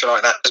etc.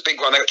 like that. There's a big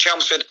one. They've got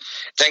Chelmsford,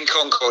 then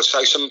Concord.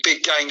 So some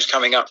big games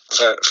coming up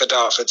for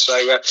Dartford. So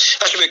that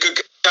should be a good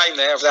game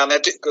there. Down there.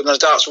 The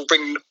Darts will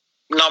bring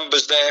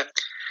numbers there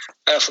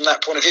from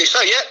that point of view.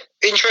 So,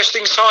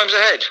 interesting times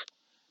ahead.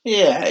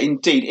 Yeah,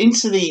 indeed.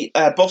 Into the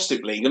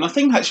Bostik League. And I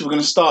think actually we're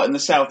going to start in the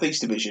South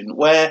East Division,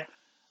 where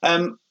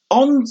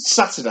on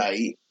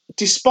Saturday,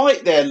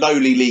 despite their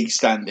lowly league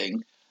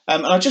standing,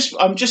 and I'm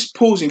just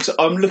pausing because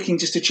I'm looking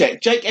just to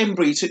check. Jake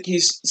Embry took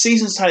his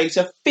season's tally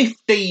to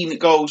 15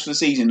 goals for the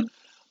season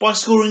by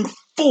scoring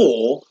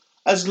 4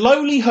 as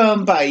lowly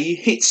Herne Bay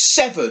hit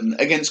 7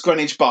 against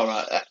Greenwich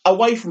Borough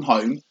away from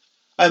home.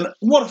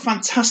 What a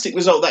fantastic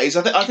result that is.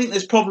 I think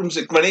there's problems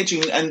at Greenwich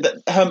and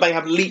Herne Bay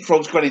have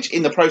leapfrogged Greenwich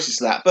in the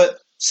process of that. But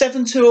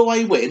 7-2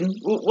 away win,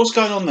 what's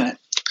going on there?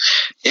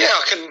 Yeah,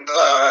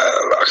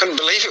 I couldn't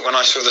believe it when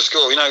I saw the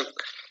score.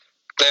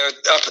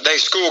 They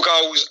score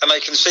goals and they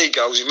concede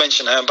goals. You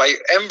mentioned Herne Bay.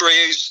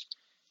 Embry, he's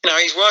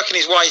working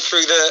his way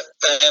through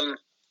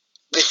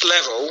this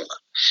level.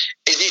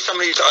 Is he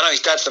somebody? I know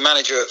his dad's the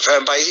manager at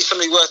Herne Bay. Is he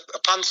somebody worth a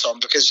punt on?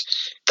 Because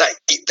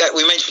that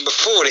we mentioned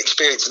before, the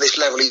experience at this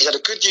level. He's had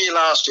a good year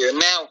last year, and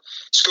now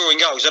scoring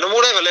goals. And on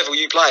whatever level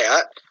you play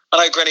at,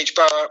 I know Greenwich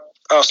Borough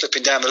are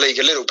slipping down the league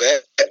a little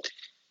bit,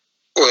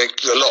 or a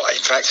lot,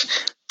 in fact.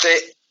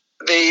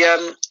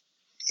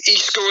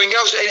 He's scoring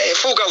goals.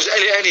 4 goals at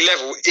any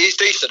level is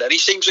decent, and he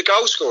seems a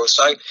goal scorer.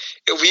 So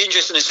it'll be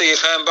interesting to see if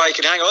Herne Bay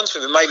can hang on to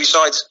him, and maybe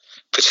sides,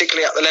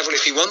 particularly at the level,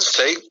 if he wants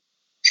to,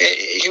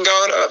 he can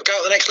go at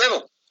the next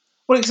level.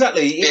 Well,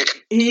 exactly. Yeah.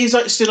 He is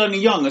still only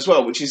young as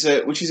well, which is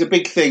a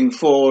big thing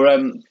for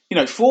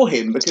for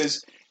him,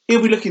 because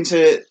he'll be looking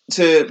to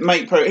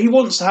make pro. He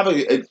wants to have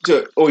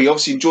or he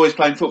obviously enjoys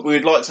playing football.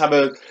 He'd like to have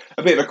a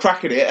bit of a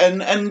crack at it,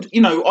 and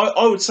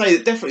I would say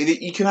that definitely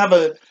that you can have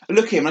a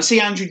look at him. I see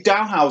Andrew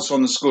Dowhouse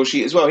on the score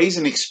sheet as well. He's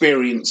an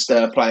experienced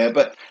player,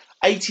 but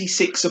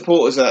 86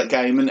 supporters at that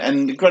game,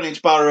 and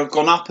Greenwich Borough have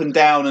gone up and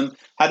down and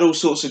had all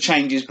sorts of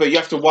changes, but you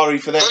have to worry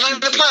for them. Well, they were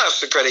the playoffs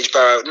for Greenwich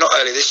Borough, not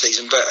early this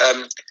season, but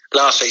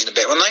last season a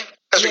bit, weren't they?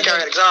 That's when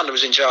Gary Alexander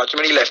was in charge.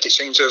 When he left, it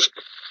seemed to have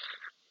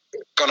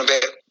gone a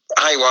bit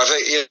haywire.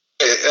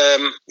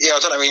 I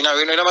don't know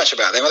really know much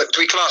about them. Do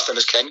we class them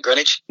as Kent,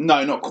 Greenwich?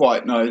 No, not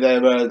quite. No, they're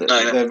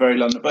very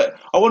London. But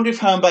I wonder if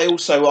Herne Bay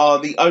also are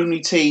the only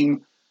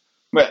team,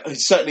 well,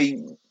 certainly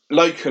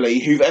locally,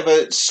 who've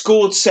ever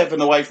scored 7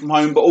 away from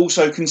home, but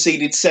also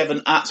conceded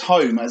 7 at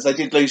home, as they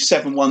did lose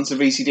 7-1 to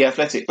VCD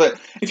Athletic. But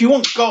if you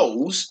want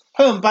goals,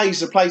 Herne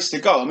Bay's the place to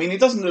go. I mean, it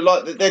doesn't look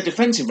like their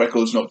defensive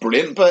record's not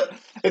brilliant, but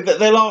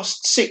their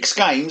last 6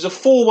 games, a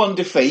 4-1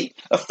 defeat,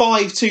 a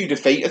 5-2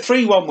 defeat, a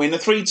 3-1 win, a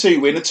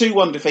 3-2 win, a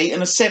 2-1 defeat,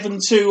 and a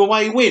 7-2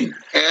 away win.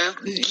 Yeah,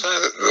 so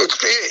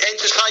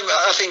it's the same.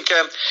 I think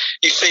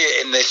you see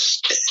it in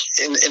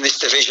this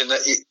division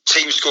that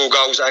teams score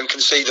goals and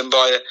concede them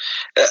by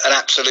an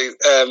absolute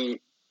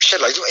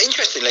shed load.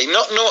 Interestingly,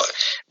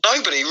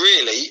 nobody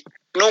really.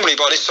 Normally,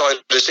 by this side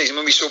of the season,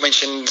 when we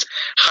mentioned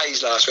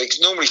Hayes last week,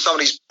 normally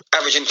somebody's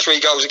averaging 3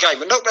 goals a game,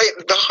 but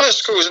the highest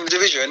scorers in the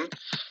division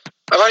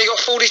have only got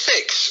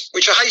 46,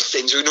 which are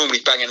Hastings, who are normally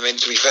banging them in,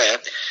 to be fair,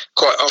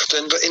 quite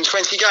often, but in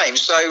 20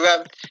 games. So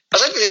I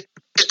don't think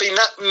there's been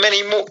that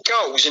many more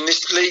goals in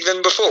this league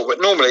than before,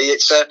 but normally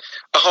it's a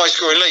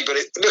high-scoring league. But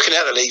looking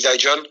at the league, though,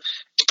 John,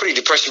 it's a pretty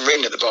depressing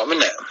ring at the bottom,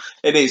 isn't it?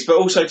 It is, but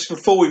also, just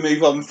before we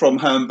move on from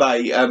Herne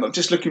Bay, I'm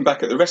just looking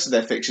back at the rest of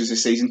their fixtures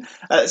this season.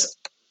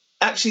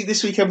 Actually,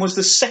 this weekend was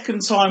the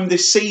second time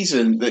this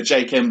season that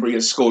Jake Embry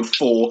has scored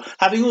 4,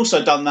 having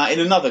also done that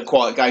in another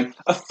quiet game,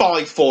 a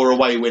 5-4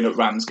 away win at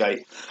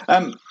Ramsgate.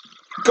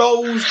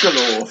 Goals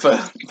galore for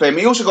him.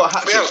 He also got a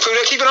hat-trick. Yeah,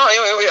 keep an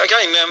eye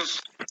again.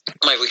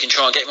 Maybe we can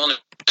try and get him on the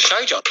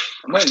show, John.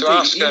 Well,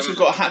 he also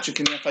got a hat-trick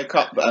in the FA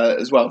Cup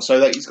as well, so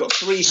that he's got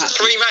 3 hat-tricks.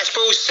 3 match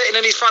balls sitting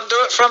in his front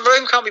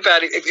room. Can't be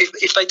bad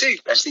if they do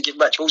actually give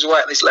match balls away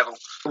at this level.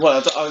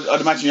 Well,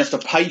 I'd imagine you have to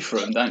pay for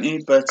them, don't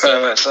you? But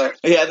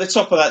yeah, at the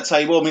top of that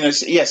table, I mean,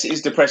 yes, it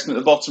is depressing at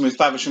the bottom with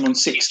Faversham on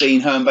 16,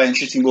 Herne Bay and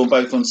Sittingbourne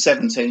both on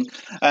 17.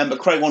 But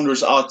Cray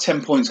Wanderers are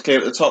 10 points clear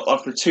at the top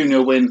after a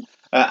 2-0 win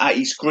at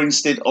East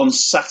Grinstead on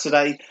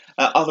Saturday.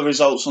 Other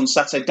results on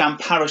Saturday, Dan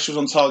Parish was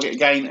on target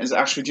again as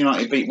Ashford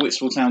United beat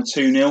Whitstable Town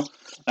 2-0.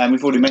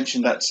 We've already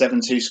mentioned that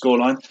 7-2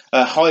 scoreline.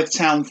 Hythe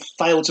Town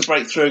failed to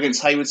break through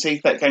against Hayward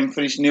Heath. That game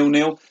finished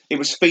 0-0. It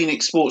was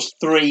Phoenix Sports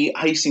 3,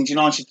 Hastings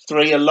United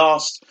 3. A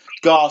last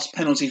gasp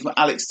penalty from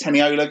Alex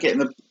Teniola,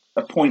 getting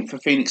a point for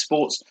Phoenix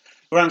Sports.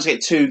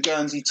 Ramsgate 2,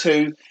 Guernsey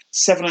 2.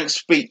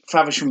 Sevenoaks beat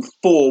Faversham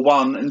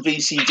 4-1. And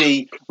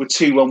VCD were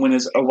 2-1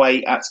 winners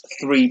away at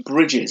Three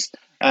Bridges.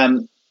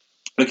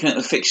 Looking at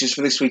the fixtures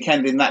for this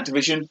weekend in that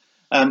division,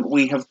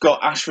 we have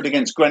got Ashford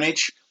against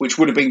Greenwich, which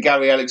would have been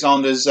Gary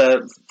Alexander's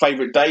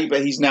favourite day,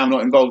 but he's now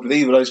not involved with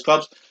either of those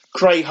clubs.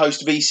 Cray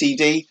host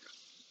VCD.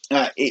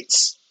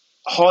 It's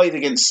Hythe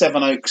against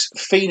Sevenoaks,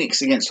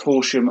 Phoenix against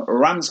Horsham,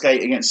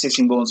 Ramsgate against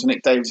Sittingbourne, so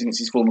Nick Davis against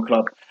his former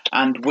club,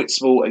 and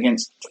Whitstable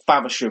against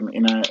Faversham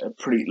in a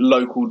pretty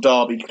local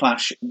derby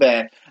clash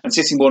there. And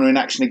Sittingbourne are in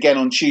action again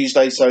on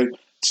Tuesday, so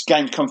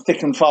games come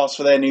thick and fast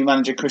for their new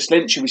manager, Chris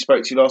Lynch, who we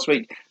spoke to last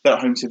week. They're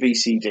at home to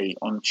VCD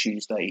on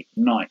Tuesday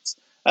night.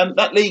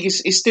 That league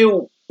is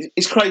still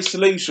crazy to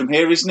lose from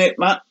here, isn't it,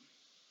 Matt?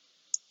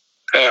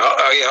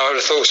 I would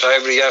have thought so.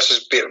 Everybody else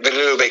has been a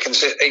little bit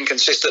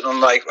inconsistent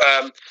on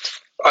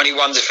only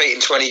one defeat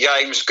in 20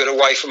 games, good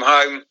away from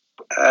home,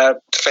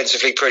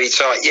 defensively pretty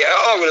tight. Yeah,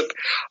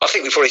 I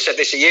think we probably said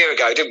this a year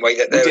ago, didn't we?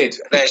 That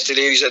theirs to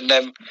lose, and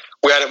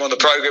we had him on the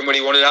programme when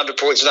he wanted 100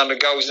 points and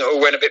 100 goals, and it all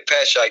went a bit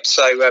pear-shaped.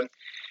 So,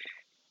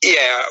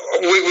 yeah,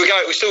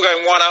 we're still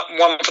going one up and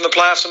one from the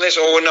playoffs on this,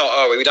 or we're not,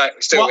 are we? We don't.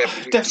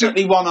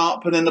 Definitely one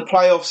up, and then the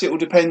playoffs, it will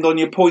depend on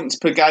your points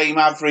per game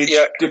average.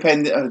 Yeah.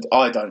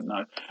 I don't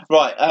know.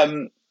 Right.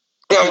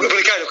 Well, but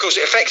again, of course,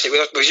 it affects it,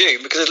 we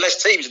presume, because there's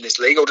less teams in this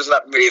league, or does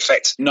that really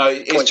affect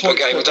points per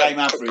game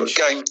average?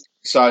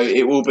 So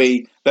it will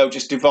be, they'll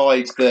just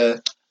divide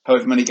the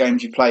however many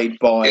games you played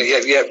by. Yeah.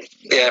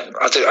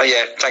 I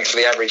do. Thanks for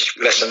the average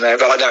lesson there,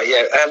 but I don't.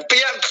 Yeah, but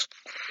yeah.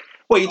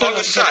 Well, you don't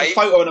have to take a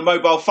photo on a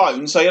mobile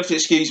phone, so you have to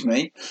excuse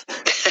me.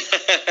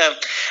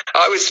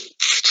 I was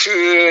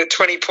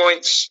 20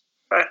 points.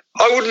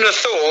 I wouldn't have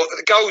thought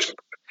the goals,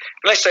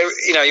 unless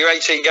you're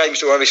 18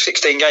 games or only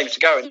 16 games to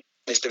go in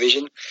this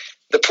division.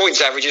 The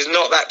points average is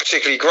not that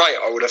particularly great,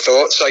 I would have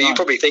thought. So you're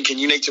probably thinking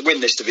you need to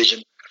win this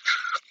division.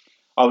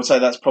 I would say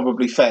that's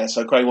probably fair.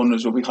 So Grey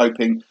Wanderers will be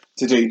hoping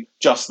to do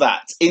just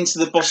that. Into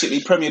the Bossett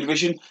League Premier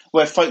Division,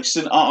 where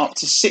Folkestone are up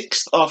to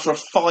 6th after a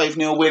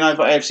 5-0 win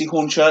over AFC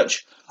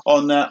Hornchurch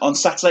on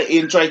Saturday.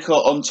 Ian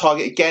Draycott on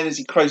target again as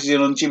he closes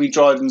in on Jimmy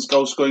Dryden's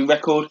goal-scoring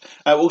record.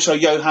 Also,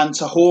 Johan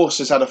Tahorst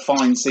has had a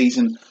fine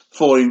season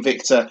for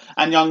Invicta,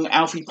 and young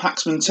Alfie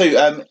Paxman too.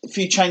 A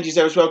few changes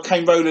there as well.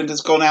 Kane Rowland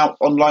has gone out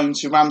on loan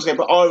to Ramsgate,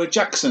 but Ira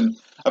Jackson,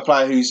 a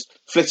player who's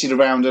flitted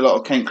around a lot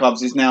of Kent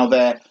clubs, is now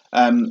there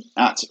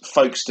at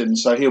Folkestone,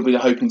 so he'll be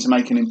hoping to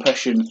make an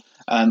impression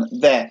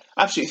there.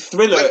 Absolute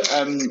thriller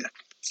at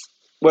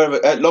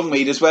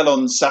Longmead as well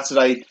on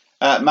Saturday,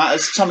 Matt,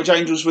 as Tunbridge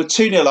Angels were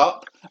 2-0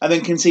 up and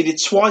then conceded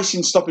twice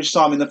in stoppage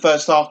time in the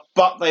first half,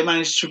 but they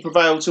managed to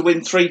prevail to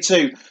win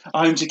 3-2 at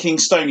home to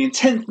Kingstonian.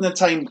 10th in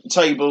the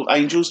table,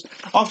 Angels.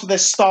 After their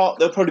start,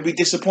 they'll probably be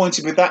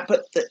disappointed with that,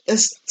 but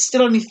there's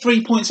still only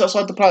 3 points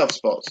outside the playoff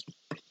spots.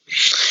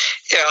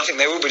 Yeah, I think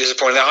they will be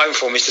disappointed. Their home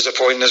form is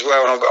disappointing as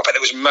well, and I bet there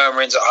was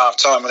murmurings at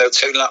half-time when they were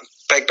 2-0 up,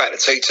 begged back to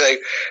 2-2.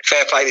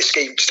 Fair play to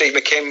Steve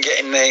McKim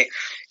getting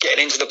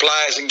into the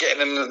players and getting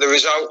them the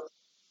result.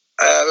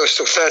 There were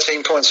still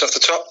 13 points off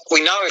the top.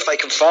 We know if they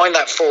can find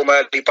that form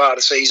early part of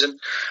the season,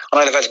 I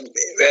know they've had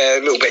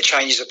a little bit of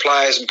changes of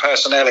players and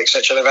personnel,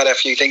 etc. They've had a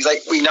few things.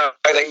 We know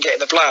they can get in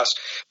the playoffs.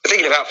 But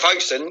thinking about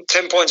Folkestone,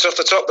 10 points off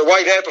the top, the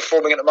way they're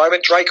performing at the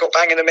moment, Draycott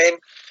banging them in,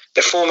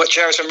 the form at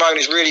Cheriton Road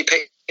has really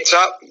picked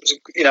up.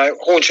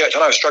 Hornchurch, I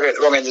know, is struggling at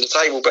the wrong end of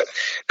the table, but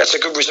that's a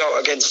good result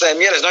against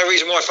them. Yeah, there's no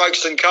reason why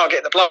Folkestone can't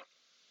get in the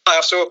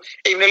playoffs, or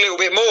even a little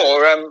bbit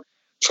more.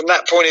 From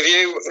that point of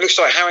view, it looks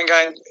like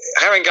Haringey.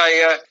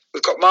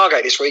 We've got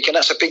Margate this week, and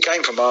that's a big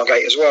game for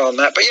Margate as well on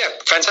that. But yeah,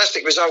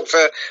 fantastic result for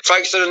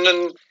Folkestone,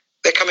 and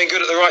they're coming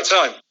good at the right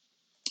time.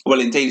 Well,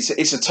 indeed,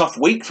 it's a tough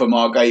week for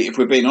Margate, if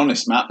we're being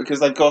honest, Matt, because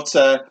they've got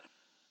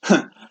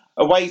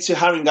away to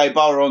Haringey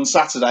Borough on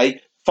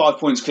Saturday, 5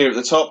 points clear at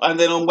the top, and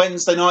then on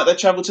Wednesday night they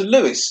travel to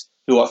Lewis,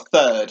 who are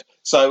third.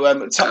 So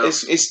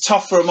it's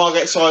tough for a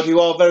Margate side who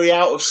are very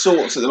out of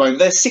sorts at the moment.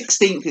 They're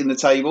 16th in the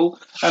table,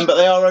 but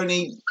they are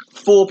only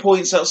 4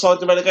 points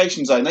outside the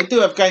relegation zone. They do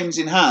have games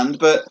in hand,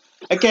 but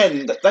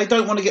again, they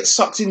don't want to get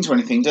sucked into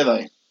anything, do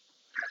they?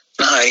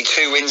 No,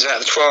 2 wins out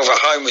of the 12 at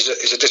home is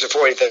a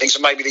disappointing thing. So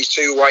maybe these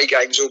 2 away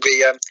games will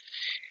be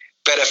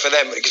better for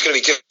them. It's going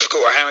to be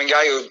difficult at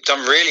Haringey, who have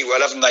done really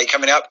well, haven't they,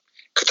 coming up?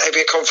 Could they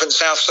be a Conference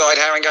South side?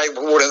 Haringey,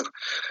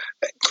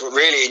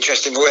 really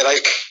interesting where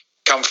they've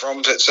come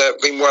from. That's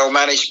been well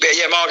managed. But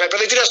yeah, Margate. But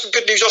they did have some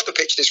good news off the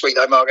pitch this week,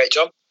 though, Margate,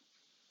 John.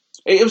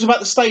 It was about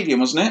the stadium,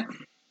 wasn't it?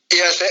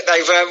 Yes,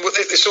 they've.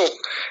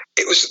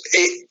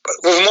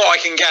 From what I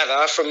can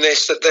gather from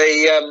this, that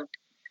the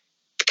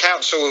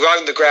council who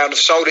owned the ground have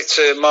sold it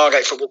to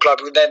Margate Football Club,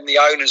 and then the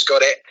owner's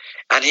got it,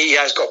 and he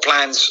has got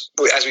plans,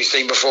 as we've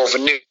seen before, for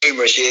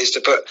numerous years to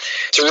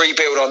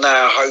rebuild on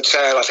that, a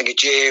hotel, I think a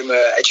gym,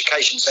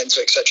 education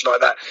centre, etc.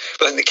 like that.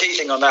 But I think the key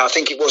thing on that, I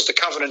think it was the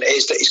covenant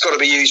is that it's got to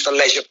be used for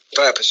leisure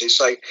purposes.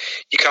 So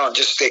you can't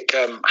just stick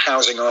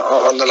housing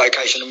on the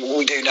location. And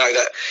we do know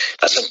that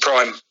that's a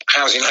prime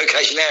housing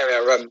location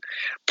area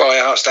by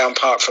Hartsdown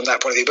Park from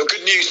that point of view. But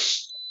good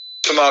news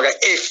for Margate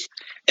if.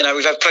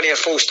 We've had plenty of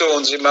false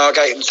dawns in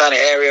Margate and Thanet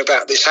area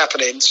about this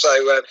happening.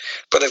 So,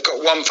 but they've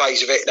got one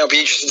phase of it. It'll be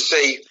interesting to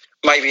see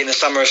maybe in the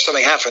summer if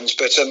something happens.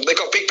 But they've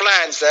got big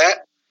plans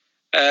there.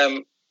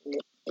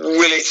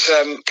 Will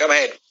it come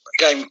ahead?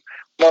 Again,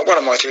 one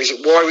of my theories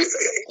is why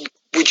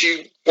would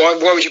you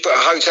put a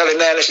hotel in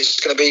there unless it's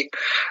going to be,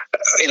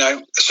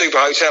 a super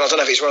hotel? I don't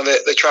know if it's one of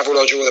the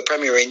Travelodge or the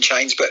Premier Inn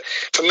chains, but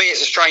for me,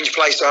 it's a strange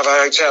place to have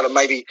a hotel, and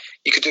maybe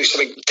you could do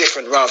something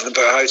different rather than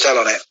put a hotel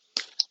on it.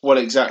 Well,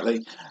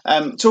 exactly.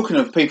 Talking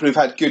of people who've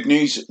had good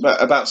news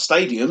about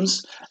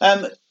stadiums,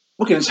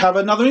 we're going to have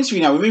another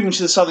interview now. We're moving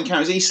to the Southern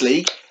Counties East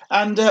League,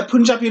 and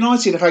Punjab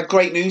United have had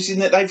great news in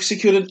that they've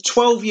secured a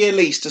 12-year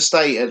lease to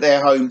stay at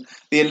their home,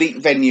 the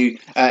elite venue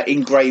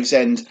in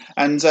Gravesend.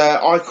 And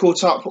I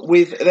caught up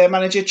with their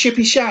manager,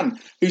 Chippy Shan,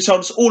 who told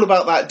us all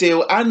about that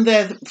deal and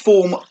their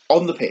form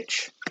on the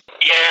pitch.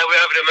 Yeah,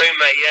 we're over the moon,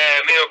 mate.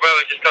 Yeah, me and my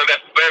brother just coming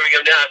back from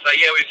Birmingham now. So,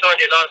 yeah, we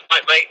signed it last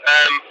night, mate.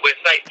 We're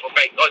safe, for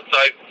thank God.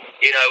 So,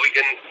 we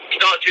can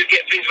start to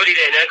get things ready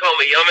there now, can't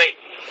we? You know what I mean?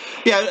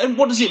 Yeah, and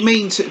what does it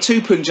mean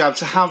to Punjab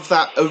to have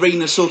that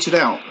arena sorted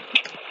out?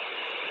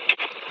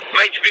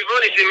 Mate, to be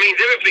honest, it means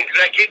everything.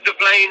 Because our kids are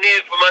playing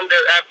there from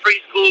under our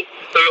preschool.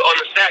 So on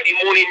a Saturday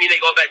morning, you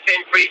got about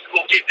 10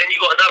 preschool kids. Then you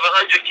got another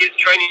 100 kids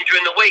training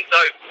during the week.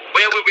 So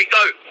where would we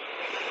go?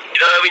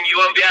 You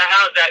won't be able to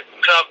house that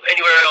club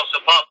anywhere else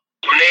apart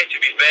from there, to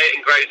be fair,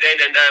 in Gravesend.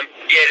 And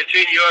the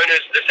two new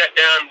owners, they sat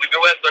down. We've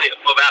been working on it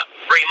for about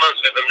 3 months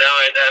with them now.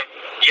 And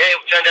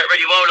it turned out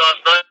really well last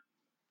night.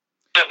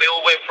 We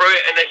all went through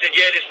it and they said,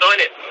 just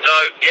sign it. So,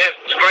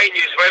 it's great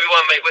news for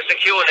everyone, mate. We're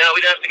secure now. We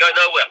don't have to go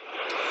nowhere.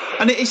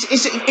 And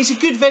it's a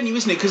good venue,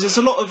 isn't it? Because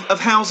there's a lot of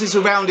houses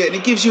around it, and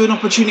it gives you an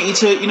opportunity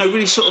to,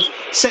 really sort of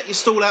set your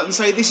stall out and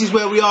say, this is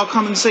where we are,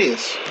 come and see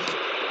us.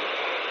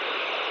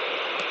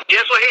 Yeah,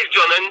 that's what it is,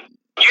 John. And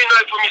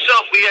from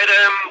yourself, we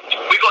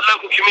got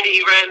local community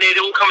around there.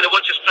 They're all coming to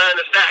watch us play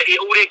on a Saturday.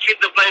 All their kids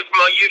are playing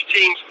from our youth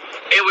teams.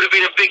 It would have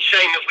been a big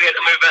shame if we had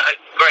to move out of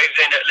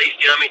Gravesend at least,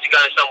 to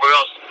go somewhere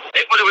else.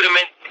 It probably would have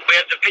meant we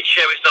had to pitch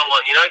share with someone,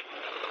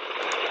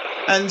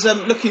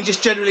 And looking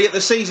just generally at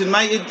the season,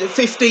 mate,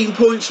 15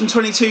 points from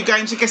 22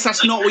 games. I guess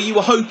that's not what you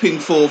were hoping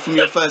for from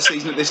your first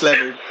season at this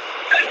level.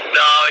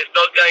 No, it's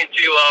not going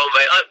too well,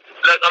 mate.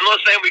 I'm not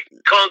saying we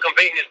can't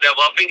compete in this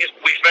level. I think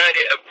we found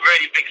it a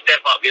really big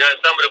step up.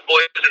 Some of the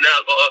boys have now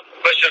got to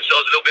push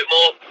themselves a little bit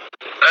more.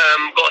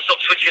 Got to stop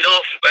switching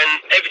off. And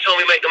every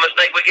time we make a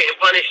mistake, we're getting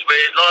punished.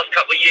 Whereas the last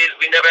couple of years,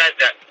 we never had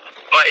that.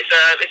 But it's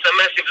a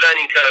massive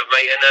learning curve,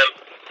 mate. And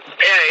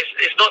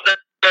it's not the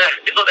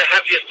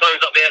happiest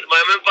times up there at the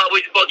moment. But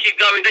we've got to keep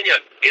going, don't you?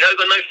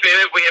 Got no fear.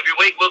 Every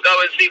week we'll go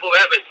and see what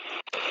happens.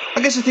 I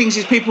guess the thing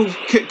is people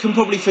can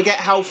probably forget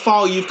how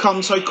far you've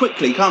come so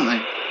quickly, can't they?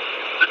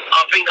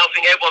 I think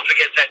everyone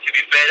forgets that, to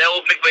be fair. They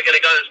all think we're going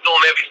to go and storm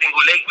every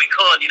single league. We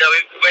can't. We've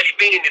already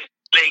been in this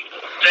league,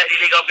 Saturday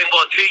League, I think,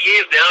 2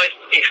 years now.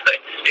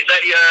 It's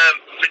only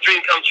the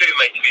dream come true,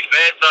 mate, to be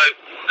fair. So,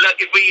 look,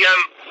 if we,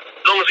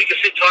 as long as we can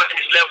sit tight in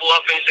this level,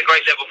 I think it's a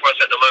great level for us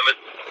at the moment.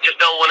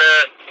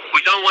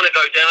 We don't want to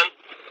go down,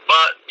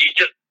 but you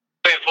just,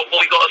 in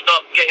football, we've got to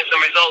start getting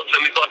some results, and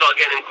we've got to start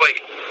getting them quick.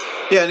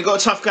 Yeah, and you've got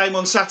a tough game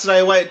on Saturday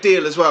away at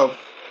Deal as well.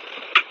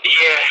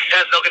 Yeah,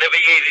 that's not going to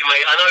be easy,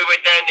 mate. I know we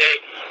went down there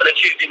on a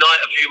Tuesday night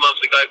a few months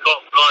ago,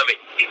 God blimey.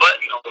 But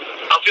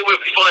I think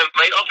we'll be fine,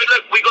 mate. I think,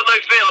 look, we got no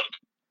fear. I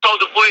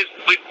told the boys,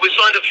 we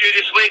signed a few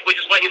this week. We're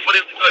just waiting for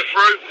them to go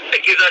through.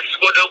 It gives our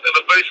squad a little bit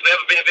of a boost. We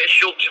haven't been a bit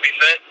short, to be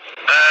fair.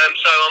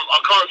 So I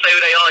can't say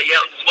who they are yet.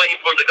 I'm just waiting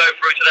for them to go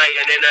through today,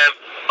 and then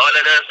I'll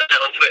announce that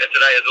on Twitter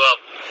today as well.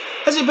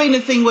 Has it been a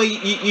thing where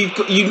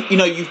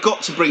you've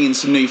got to bring in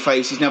some new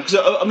faces now?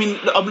 Because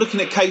I'm looking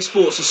at K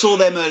Sports. I saw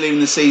them earlier in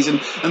the season,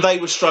 and they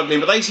were struggling,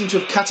 but they seem to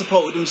have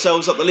catapulted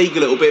themselves up the league a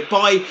little bit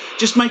by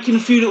just making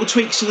a few little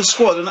tweaks to the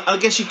squad. And I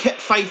guess you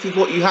kept faith with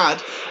what you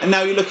had, and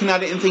now you're looking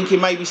at it and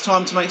thinking maybe it's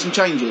time to make some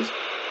changes.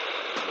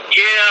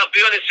 Yeah, I'll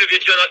be honest with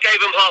you, John. I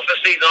gave them half a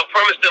season. I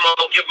promised them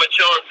I'll give them a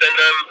chance, and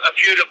a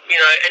few,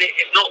 and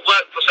it's not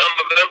worked for some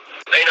of them.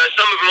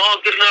 Some of them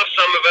aren't good enough.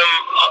 Some of them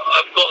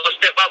I've got to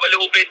step up a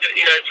little bit.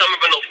 Some of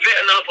them are not fit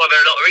enough. I've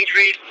had a lot of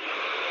injuries.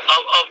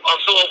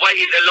 I've sort of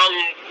waited a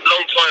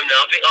long time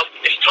now. I think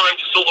it's time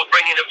to sort of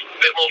bring in a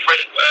bit more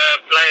fresh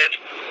players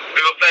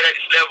who are playing at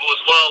this level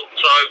as well.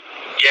 So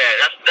yeah,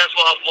 that's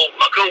what I thought.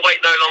 I couldn't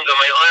wait no longer,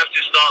 mate. I have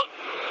to start.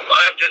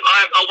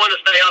 I want to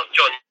stay up,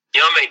 John.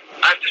 You know what I mean?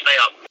 I have to stay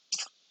up.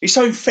 He's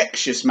so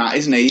infectious, Matt,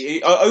 isn't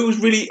he? I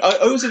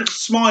always end up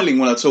smiling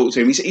when I talk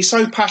to him. He's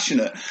so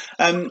passionate.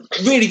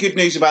 Really good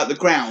news about the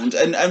ground,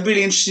 and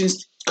really interesting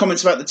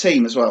comments about the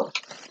team as well.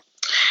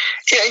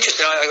 Yeah,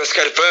 interesting. Let's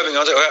go to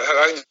Birmingham.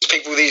 Who owns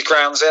people these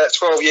grounds there?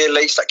 12-year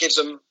lease. That gives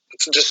them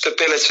some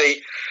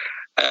stability,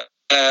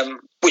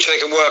 which they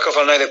can work off.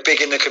 I know they're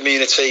big in the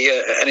community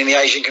and in the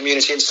Asian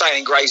community. And staying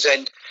in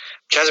Gravesend,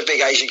 which has a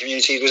big Asian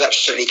community, was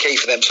absolutely key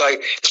for them. So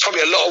there's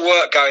probably a lot of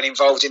work going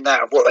involved in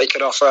that, of what they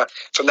can offer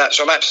from that.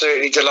 So I'm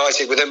absolutely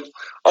delighted with them.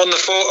 On the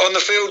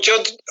field,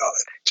 John,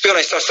 to be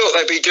honest, I thought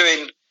they'd be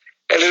doing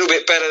a little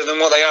bit better than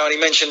what they are. And he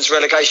mentions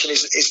relegation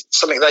is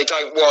something they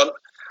don't want.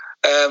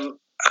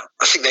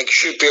 I think they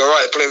should be all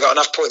right. Blue got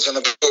enough points on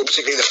the board,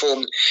 particularly the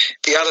form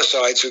the other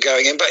sides were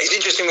going in. But it's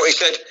interesting what he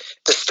said.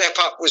 The step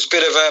up was a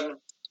bit of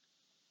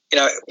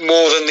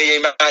more than they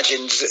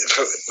imagined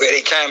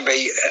it can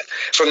be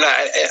from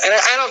that. And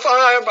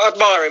I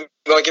admire him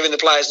by giving the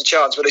players the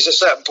chance, but at a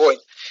certain point,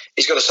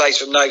 he's got to say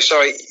to them, no,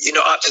 sorry, you're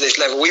not up to this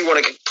level. We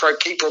want to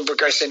keep on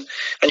progressing,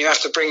 and you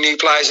have to bring new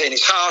players in.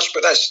 It's harsh,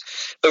 but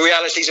that's the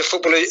realities of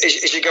football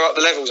as you go up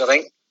the levels, I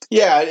think.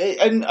 Yeah,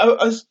 and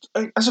as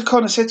I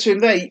kind of said to him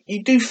there,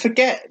 you do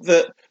forget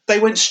that they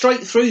went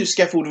straight through the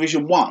Scaffold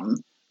Division 1.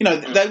 You know,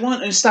 they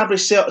weren't an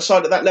established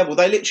side at that level.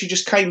 They literally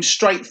just came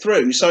straight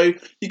through. So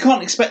you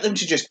can't expect them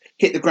to just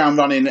hit the ground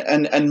running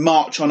and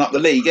march on up the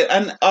league.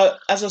 And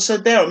as I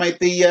said there, I made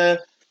the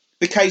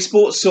K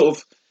Sports sort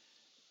of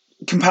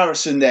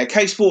comparison there.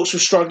 K Sports were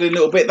struggling a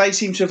little bit. They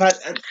seem to have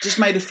just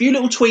made a few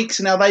little tweaks,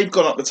 and now they've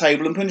gone up the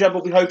table, and Punjab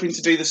will be hoping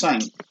to do the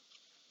same.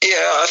 Yeah,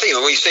 I think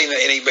we've seen that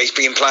he's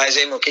bringing players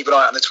in. We'll keep an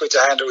eye on the Twitter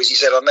handle, as he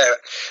said on there,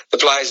 the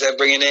players they're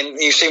bringing in.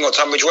 You've seen what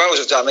Tunbridge Wells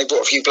have done. They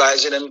brought a few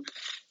players in and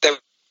they're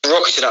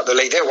rocketing up the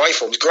league. Their away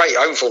form's great.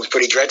 Home form's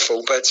pretty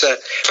dreadful. But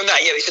from that,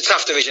 it's a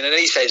tough division. And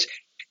he says,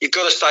 you've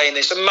got to stay in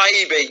this and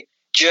maybe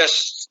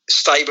just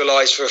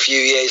stabilise for a few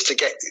years to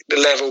get the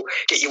level,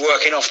 get you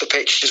working off the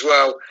pitch as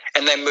well,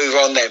 and then move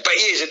on there. But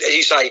he is, as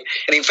you say,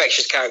 an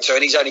infectious character,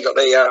 and he's only got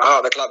the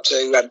heart of the club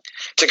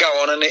to go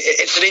on. And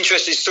it's an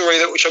interesting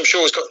story which I'm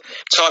sure has got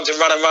time to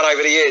run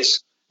over the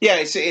years. Yeah,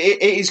 it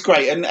is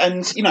great. And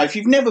if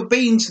you've never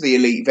been to the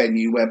elite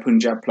venue where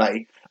Punjab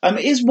play, it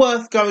is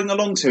worth going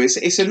along to.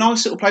 It's a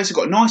nice little place. It's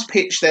got a nice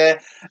pitch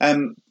there.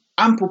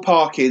 Ample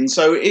parking,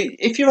 so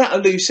if you're at a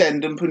loose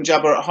end and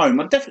Punjab are at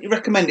home, I'd definitely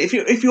recommend it.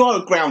 If you are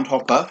a ground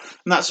hopper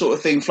and that sort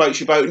of thing floats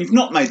your boat and you've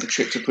not made the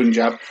trip to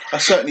Punjab, I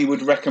certainly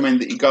would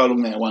recommend that you go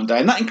along there one day,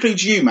 and that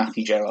includes you,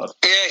 Matthew Gerard.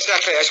 Yeah,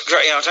 exactly. That's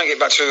great. I don't get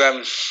back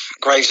to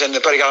Gravesend,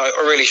 but I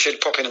really should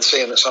pop in and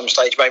see them at some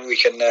stage. Maybe we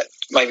can,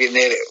 maybe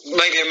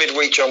a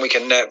midweek, John. We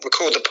can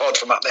record the pod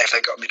from up there if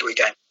they've got a midweek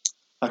game.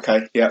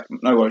 Okay, yeah,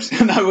 no worries.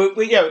 No,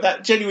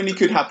 that genuinely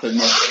could happen.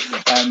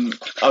 Yeah.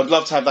 I'd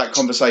love to have that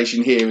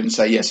conversation here and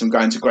say, yes, I'm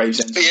going to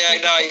Gravesend. Yeah,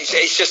 no,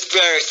 it's just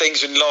various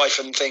things in life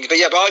and things. But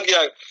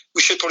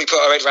we should probably put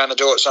our head around the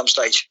door at some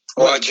stage.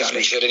 Well, I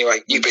definitely should anyway.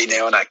 You've been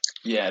there, I know.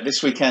 Yeah,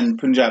 this weekend,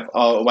 Punjab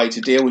are away to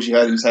Deal, as you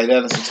heard him say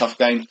there. That's a tough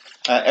game.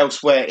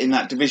 Elsewhere in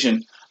that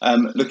division,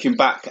 looking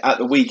back at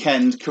the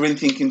weekend,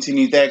 Corinthian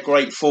continued their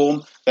great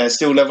form. They're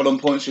still level on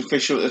points with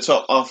Fisher at the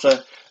top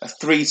after a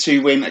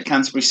 3-2 win at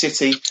Canterbury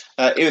City.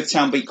 Erith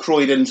Town beat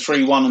Croydon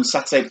 3-1 on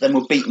Saturday, but then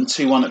were beaten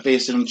 2-1 at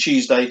Bearsted on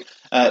Tuesday.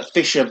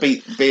 Fisher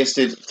beat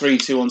Bearsted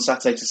 3-2 on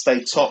Saturday to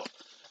stay top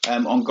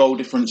on goal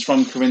difference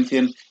from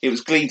Corinthian. It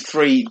was Glebe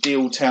 3,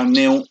 Deal Town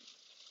 0.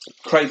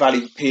 Cray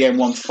Valley PM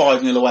won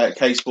 5-0 away at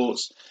K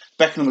Sports.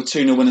 Beckenham were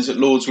 2-0 winners at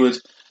Lordswood.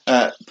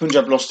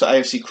 Punjab lost to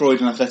AFC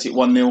Croydon Athletic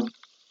 1-0.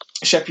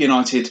 Sheppey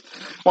United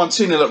won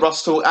 2-0 at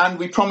Rusthall. And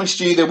we promised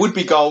you there would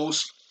be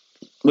goals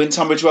when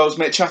Tunbridge Wells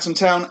met Chatham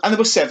Town, and there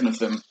were 7 of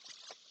them.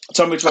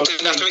 Tunbridge Wells. I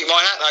didn't have to eat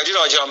my hat though, did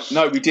I, John?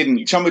 No, we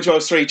didn't. Tunbridge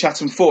Wells 3,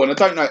 Chatham 4. And I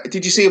don't know,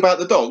 did you see about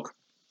the dog?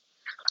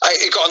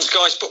 It got on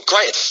Sky's book.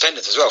 Great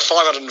attendance as well,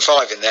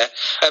 505 in there.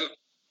 I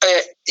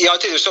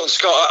did. It was on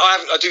Sky.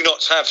 I do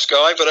not have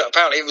Sky, but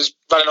apparently it was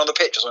running on the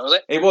pitch or something, was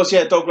it? It was,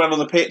 yeah. Dog ran on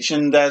the pitch,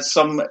 and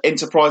some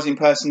enterprising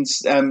person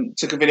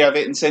took a video of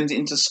it and sent it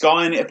into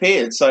Sky, and it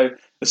appeared. So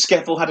the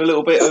Skeffel had a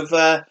little bit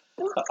of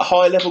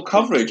high-level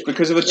coverage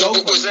because of a dog.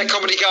 Was there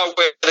comedy goal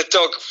where the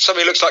dog,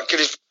 somebody looks like could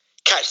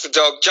catch the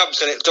dog,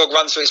 jumps in it, the dog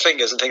runs through his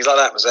fingers and things like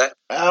that, was there?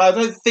 I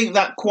don't think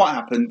that quite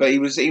happened, but he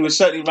was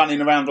certainly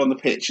running around on the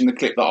pitch in the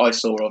clip that I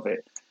saw of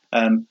it.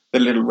 The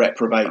little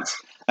reprobate.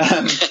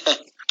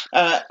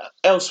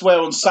 Elsewhere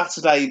on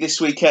Saturday this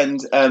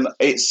weekend,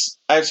 it's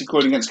AFC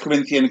Croydon against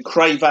Corinthian,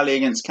 Cray Valley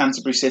against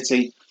Canterbury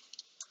City,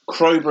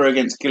 Crowborough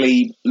against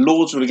Glebe,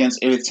 Lordswood against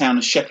Erith Town,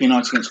 and Sheppey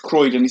United against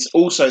Croydon. It's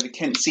also the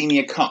Kent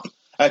Senior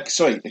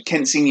the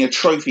Kent Senior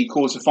Trophy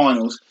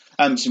quarter-finals.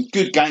 Some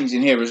good games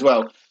in here as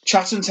well.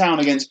 Chatham Town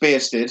against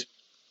Bearsted,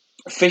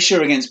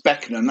 Fisher against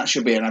Beckenham. That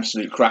should be an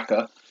absolute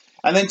cracker.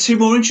 And then 2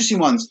 more interesting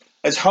ones.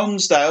 As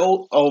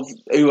Holmesdale,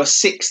 who are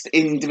 6th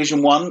in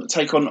Division 1,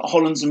 take on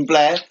Hollands and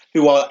Blair,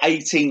 who are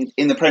 18th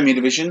in the Premier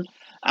Division.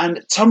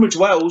 And Tunbridge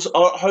Wells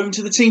are at home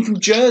to the team from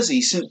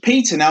Jersey, St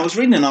Peter. Now, I was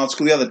reading an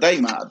article the other day,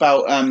 Matt,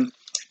 about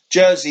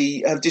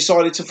Jersey have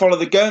decided to follow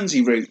the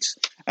Guernsey route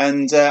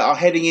and are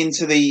heading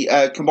into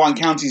the Combined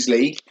Counties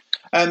League.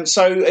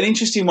 So an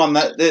interesting one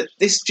that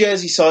this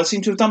Jersey side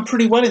seem to have done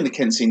pretty well in the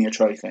Kent Senior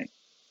Trophy.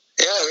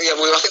 Yeah.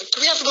 Well, I think,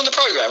 do we have it on the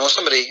programme or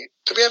somebody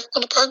Did we have them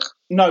on the programme?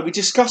 No, we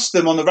discussed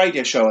them on the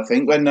radio show, I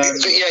think. When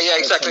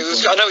Exactly.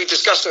 I know we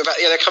discussed them about.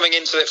 Yeah, they're coming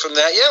into it from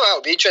there. Yeah, well,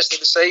 it'll be interesting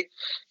to see.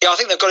 Yeah, I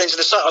think they've got into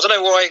the. I don't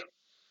know why.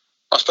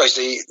 I suppose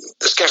the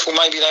Skeffel,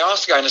 maybe they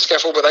asked to go in the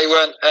Skeffel, but they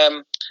weren't.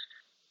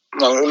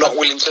 Not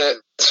willing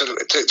to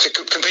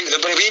compete with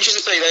them. But it'll be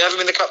interesting to see. They have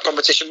them in the cup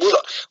competition. Will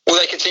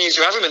they continue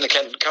to have them in the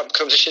Kent Cup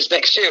competitions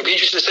next year? It'll be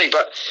interesting to see.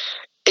 But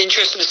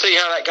interesting to see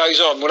how that goes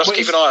on. We'll have to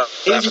keep an eye on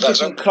that. It's a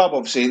different club,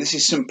 obviously. This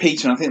is St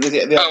Peter, and I think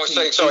the other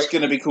team is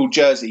going to be called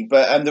Jersey.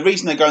 But the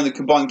reason they go in the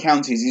combined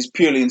counties is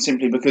purely and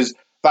simply because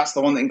that's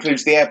the one that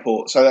includes the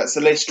airport. So that's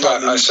the list.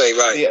 Right, I see.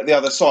 Right. The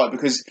other side,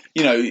 because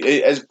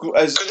as could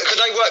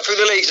they work through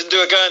the leagues and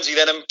do a Guernsey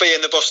then and be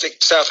in the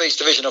Bostik South East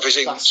Division,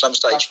 obviously, at some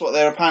stage? That's what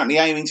they're apparently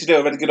aiming to do.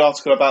 I read a good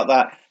article about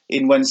that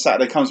in When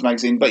Saturday Comes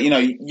magazine. But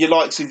your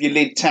likes of your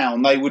Lyd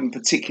Town, they wouldn't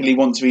particularly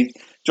want to be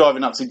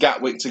driving up to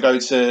Gatwick to go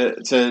to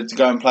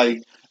go and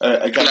play. No,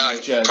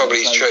 probably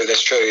is true.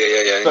 That's true.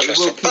 Yeah.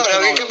 Interesting.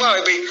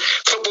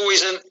 Football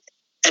isn't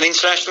an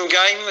international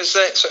game,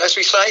 as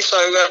we say.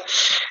 So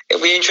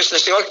it'll be interesting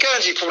to see.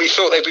 Guernsey probably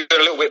thought they'd be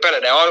doing a little bit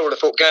better now. I would have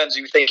thought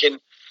Guernsey were thinking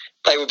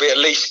they would be at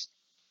least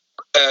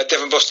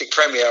Devon Bostik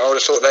Premier. I would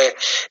have thought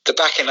the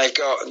backing they've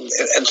got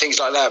and things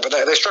like that. But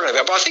they're struggling a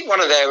bit. But I think one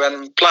of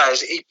their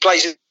players, he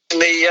plays in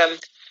the.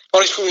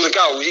 On his all the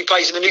goals, he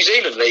plays in the New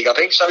Zealand League, I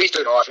think. So he's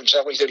doing all right for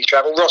himself when he's doing his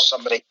travel. Ross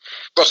Allen.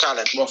 Ross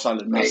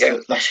Allen,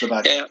 that's the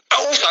bad. Yeah.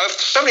 Also,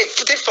 somebody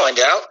did find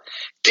out.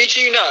 Did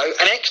you know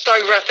an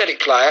ex-Dover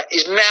Athletic player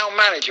is now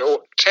manager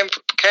or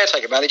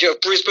caretaker manager of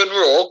Brisbane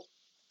Roar?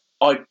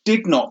 I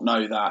did not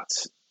know that.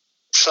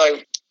 So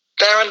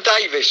Darren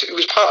Davis, who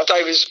was part of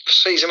Davis'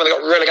 season when they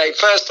got relegated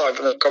first time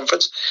from the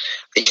conference,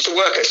 he used to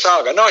work at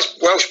Saga. Nice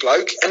Welsh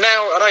bloke, and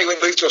now I know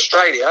he moved to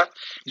Australia.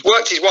 He's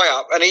worked his way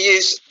up, and he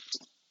is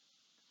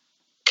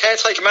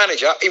caretaker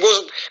manager. He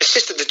was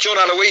assistant to John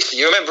Aloisi,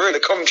 you remember, in the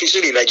Coventry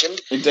City legend.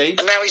 Indeed.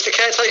 And now he's the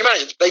caretaker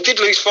manager. They did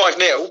lose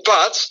 5-0,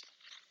 but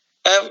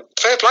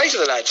fair play to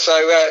the lad. So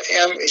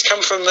he's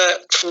come from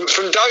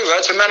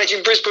Dover to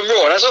managing Brisbane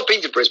Roar. And as I've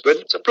been to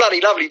Brisbane, it's a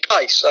bloody lovely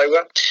place. So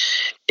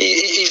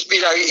he's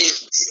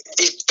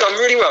done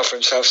really well for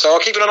himself. So I'll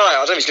keep an eye out.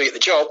 I don't know if he's going to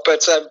get the job,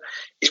 but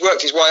he's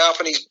worked his way up,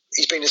 and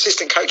he's been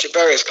assistant coach at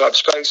various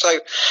clubs. So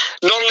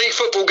non-league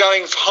football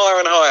going higher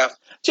and higher.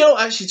 Do you know,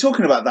 actually,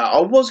 talking about that, I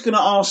was going to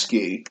ask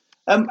you,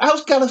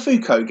 how's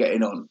Galafuco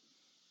getting on?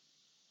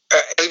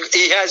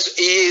 He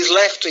is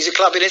left. He's a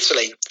club in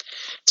Italy,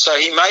 so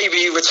he may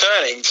be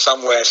returning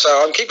somewhere. So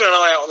I'm keeping an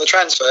eye out on the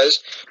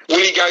transfers. Will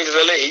he go to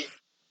the league,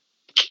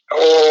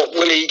 or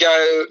will he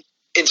go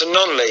into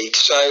non-league?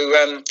 So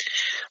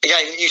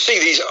again, you see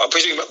these, I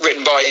presume,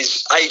 written by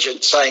his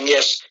agent saying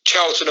yes,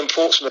 Charlton and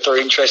Portsmouth are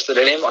interested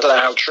in him. I don't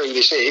know how true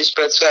this is,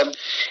 but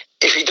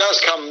if he does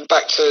come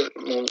back to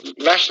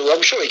national,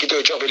 I'm sure he could do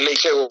a job in League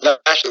 2 or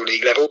National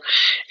League level.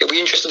 It'll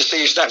be interesting to see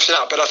who snaps it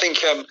up. But I think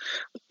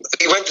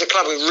he went to the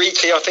club with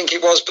Riti, I think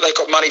it was, but they've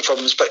got money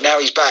problems. But now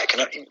he's back,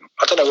 and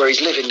I don't know where he's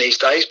living these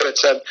days, but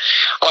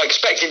I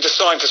expect him to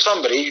sign for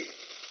somebody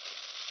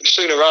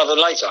sooner rather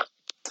than later.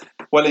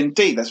 Well,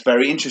 indeed, that's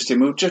very interesting.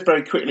 We'll just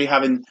very quickly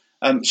having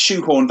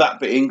shoehorned that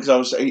bit in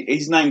because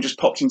his name just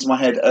popped into my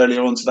head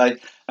earlier on today.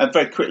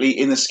 Very quickly,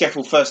 in the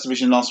Skeffel First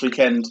Division last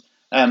weekend,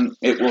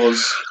 it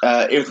was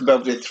Ireton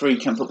Belvedere 3,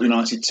 Kent Football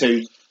United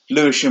 2,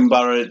 Lewisham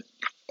Borough,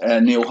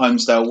 Neil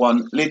Holmesdale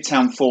 1, Lyd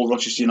Town 4,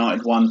 Rochester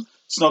United 1,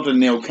 Snodland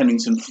Neil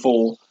Kennington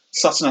 4,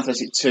 Sutton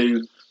Athletic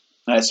 2,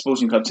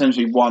 Sporting Club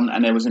Thamesmead 1,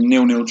 and there was a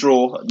 0-0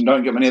 draw.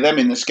 Don't get many of them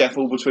in the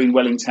Skeffel between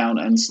Wellington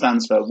and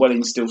Stansfeld.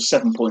 Welling still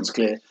 7 points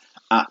clear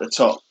at the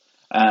top.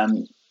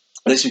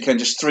 This weekend,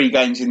 just 3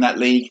 games in that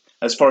league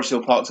as Forest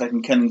Hill Park take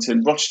on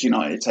Kennington, Rochester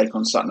United take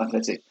on Sutton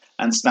Athletic,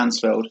 and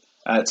Stansfeld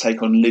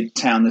take on Lyd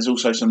Town. There's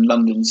also some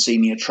London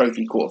Senior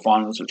Trophy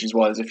quarterfinals, which is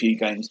why there's a few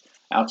games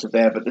out of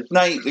there. But the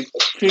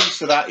clues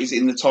to that is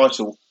in the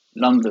title,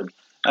 London.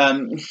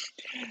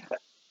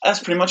 That's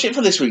pretty much it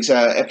for this week's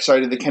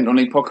episode of the Kent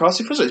Non-League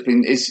podcast. It feels like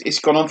it's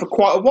gone on for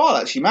quite a while,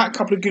 actually, Matt. A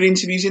couple of good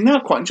interviews in there. I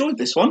quite enjoyed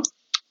this one.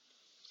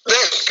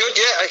 That's good,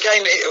 yeah.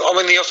 Again, I'm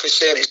in the office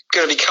here and it's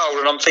going to be cold,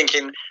 and I'm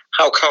thinking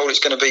how cold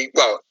it's going to be.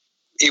 Well,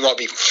 you might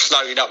be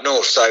snowing up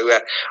north, so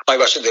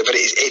maybe I shouldn't do it, but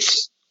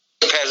it's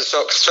pairs of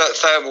socks,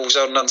 thermals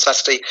on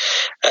Saturday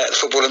at the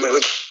football, and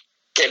we're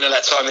getting at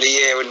that time of the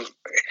year, and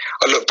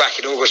I look back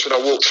in August when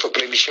I walked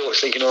football in my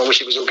shorts thinking, I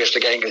wish it was August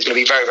again, because it's going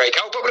to be very, very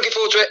cold, but we're looking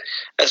forward to it,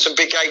 and some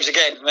big games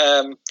again.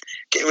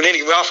 We're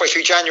nearly halfway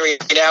through January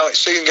now. It's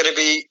soon going to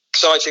be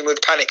exciting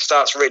with panic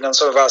starts written on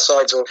some of our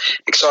sides, or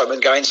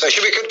excitement going, so it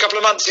should be a good couple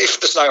of months if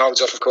the snow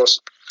holds off, of course.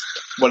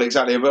 Well,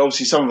 exactly, but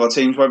obviously some of our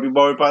teams won't be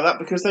worried by that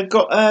because they've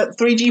got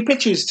 3G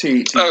pitches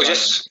to oh,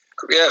 yes,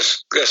 we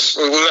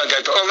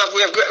won't go.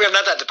 We haven't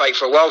had that debate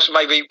for a while, so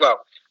maybe, well,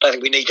 I don't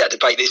think we need that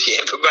debate this year,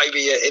 but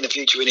maybe in the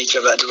future we need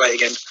to have that debate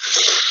again.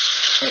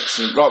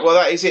 Excellent. Right, well,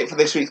 that is it for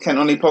this week's Kent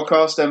Non-League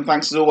podcast.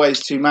 Thanks as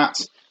always to Matt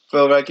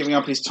for giving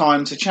up his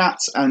time to chat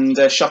and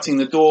shutting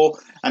the door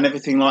and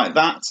everything like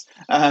that.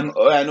 And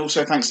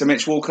also thanks to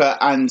Mitch Walker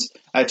and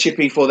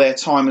Chippy for their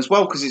time as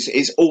well, because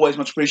it's always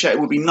much appreciated.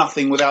 It would be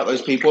nothing without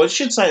those people. I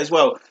should say as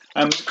well,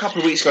 a couple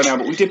of weeks ago now,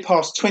 but we did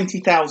pass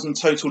 20,000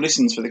 total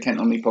listens for the Kent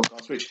Non-League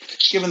podcast,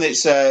 which, given that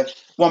it's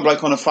one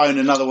bloke on a phone,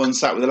 another one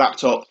sat with a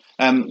laptop,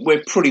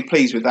 we're pretty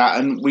pleased with that,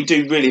 and we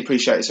do really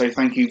appreciate it. So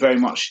thank you very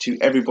much to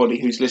everybody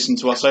who's listened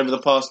to us over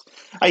the past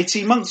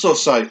 18 months or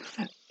so.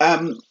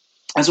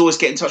 As always,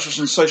 get in touch with us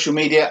on social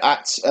media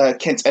at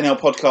Kent NL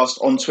Podcast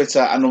on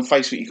Twitter and on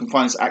Facebook. You can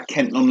find us at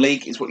Kent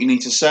Non-League is what you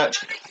need to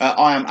search.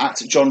 I am at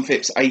John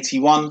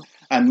Phipps81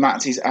 and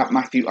Matt is at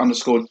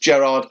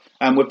Matthew_Gerard.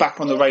 And we're back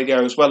on the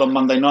radio as well on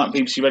Monday night,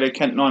 BBC Radio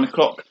Kent, 9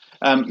 o'clock.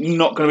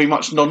 Not going to be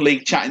much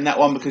non-league chat in that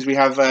one because we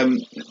have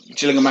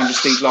Gillingham manager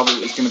Steve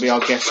Lovell is going to be our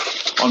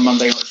guest on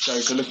Monday night's show.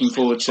 So looking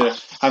forward to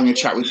having a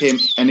chat with him.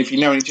 And if you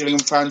know any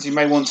Gillingham fans who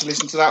may want to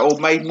listen to that or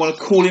may want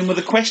to call in with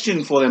a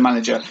question for their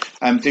manager,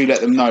 do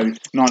let them know.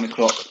 9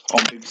 o'clock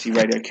on BBC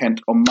Radio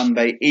Kent on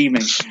Monday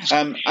evening.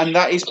 And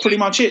that is pretty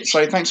much it.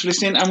 So thanks for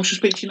listening and we shall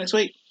speak to you next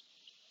week.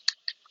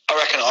 I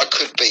reckon I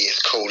could be as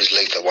cool as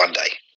Luther one day.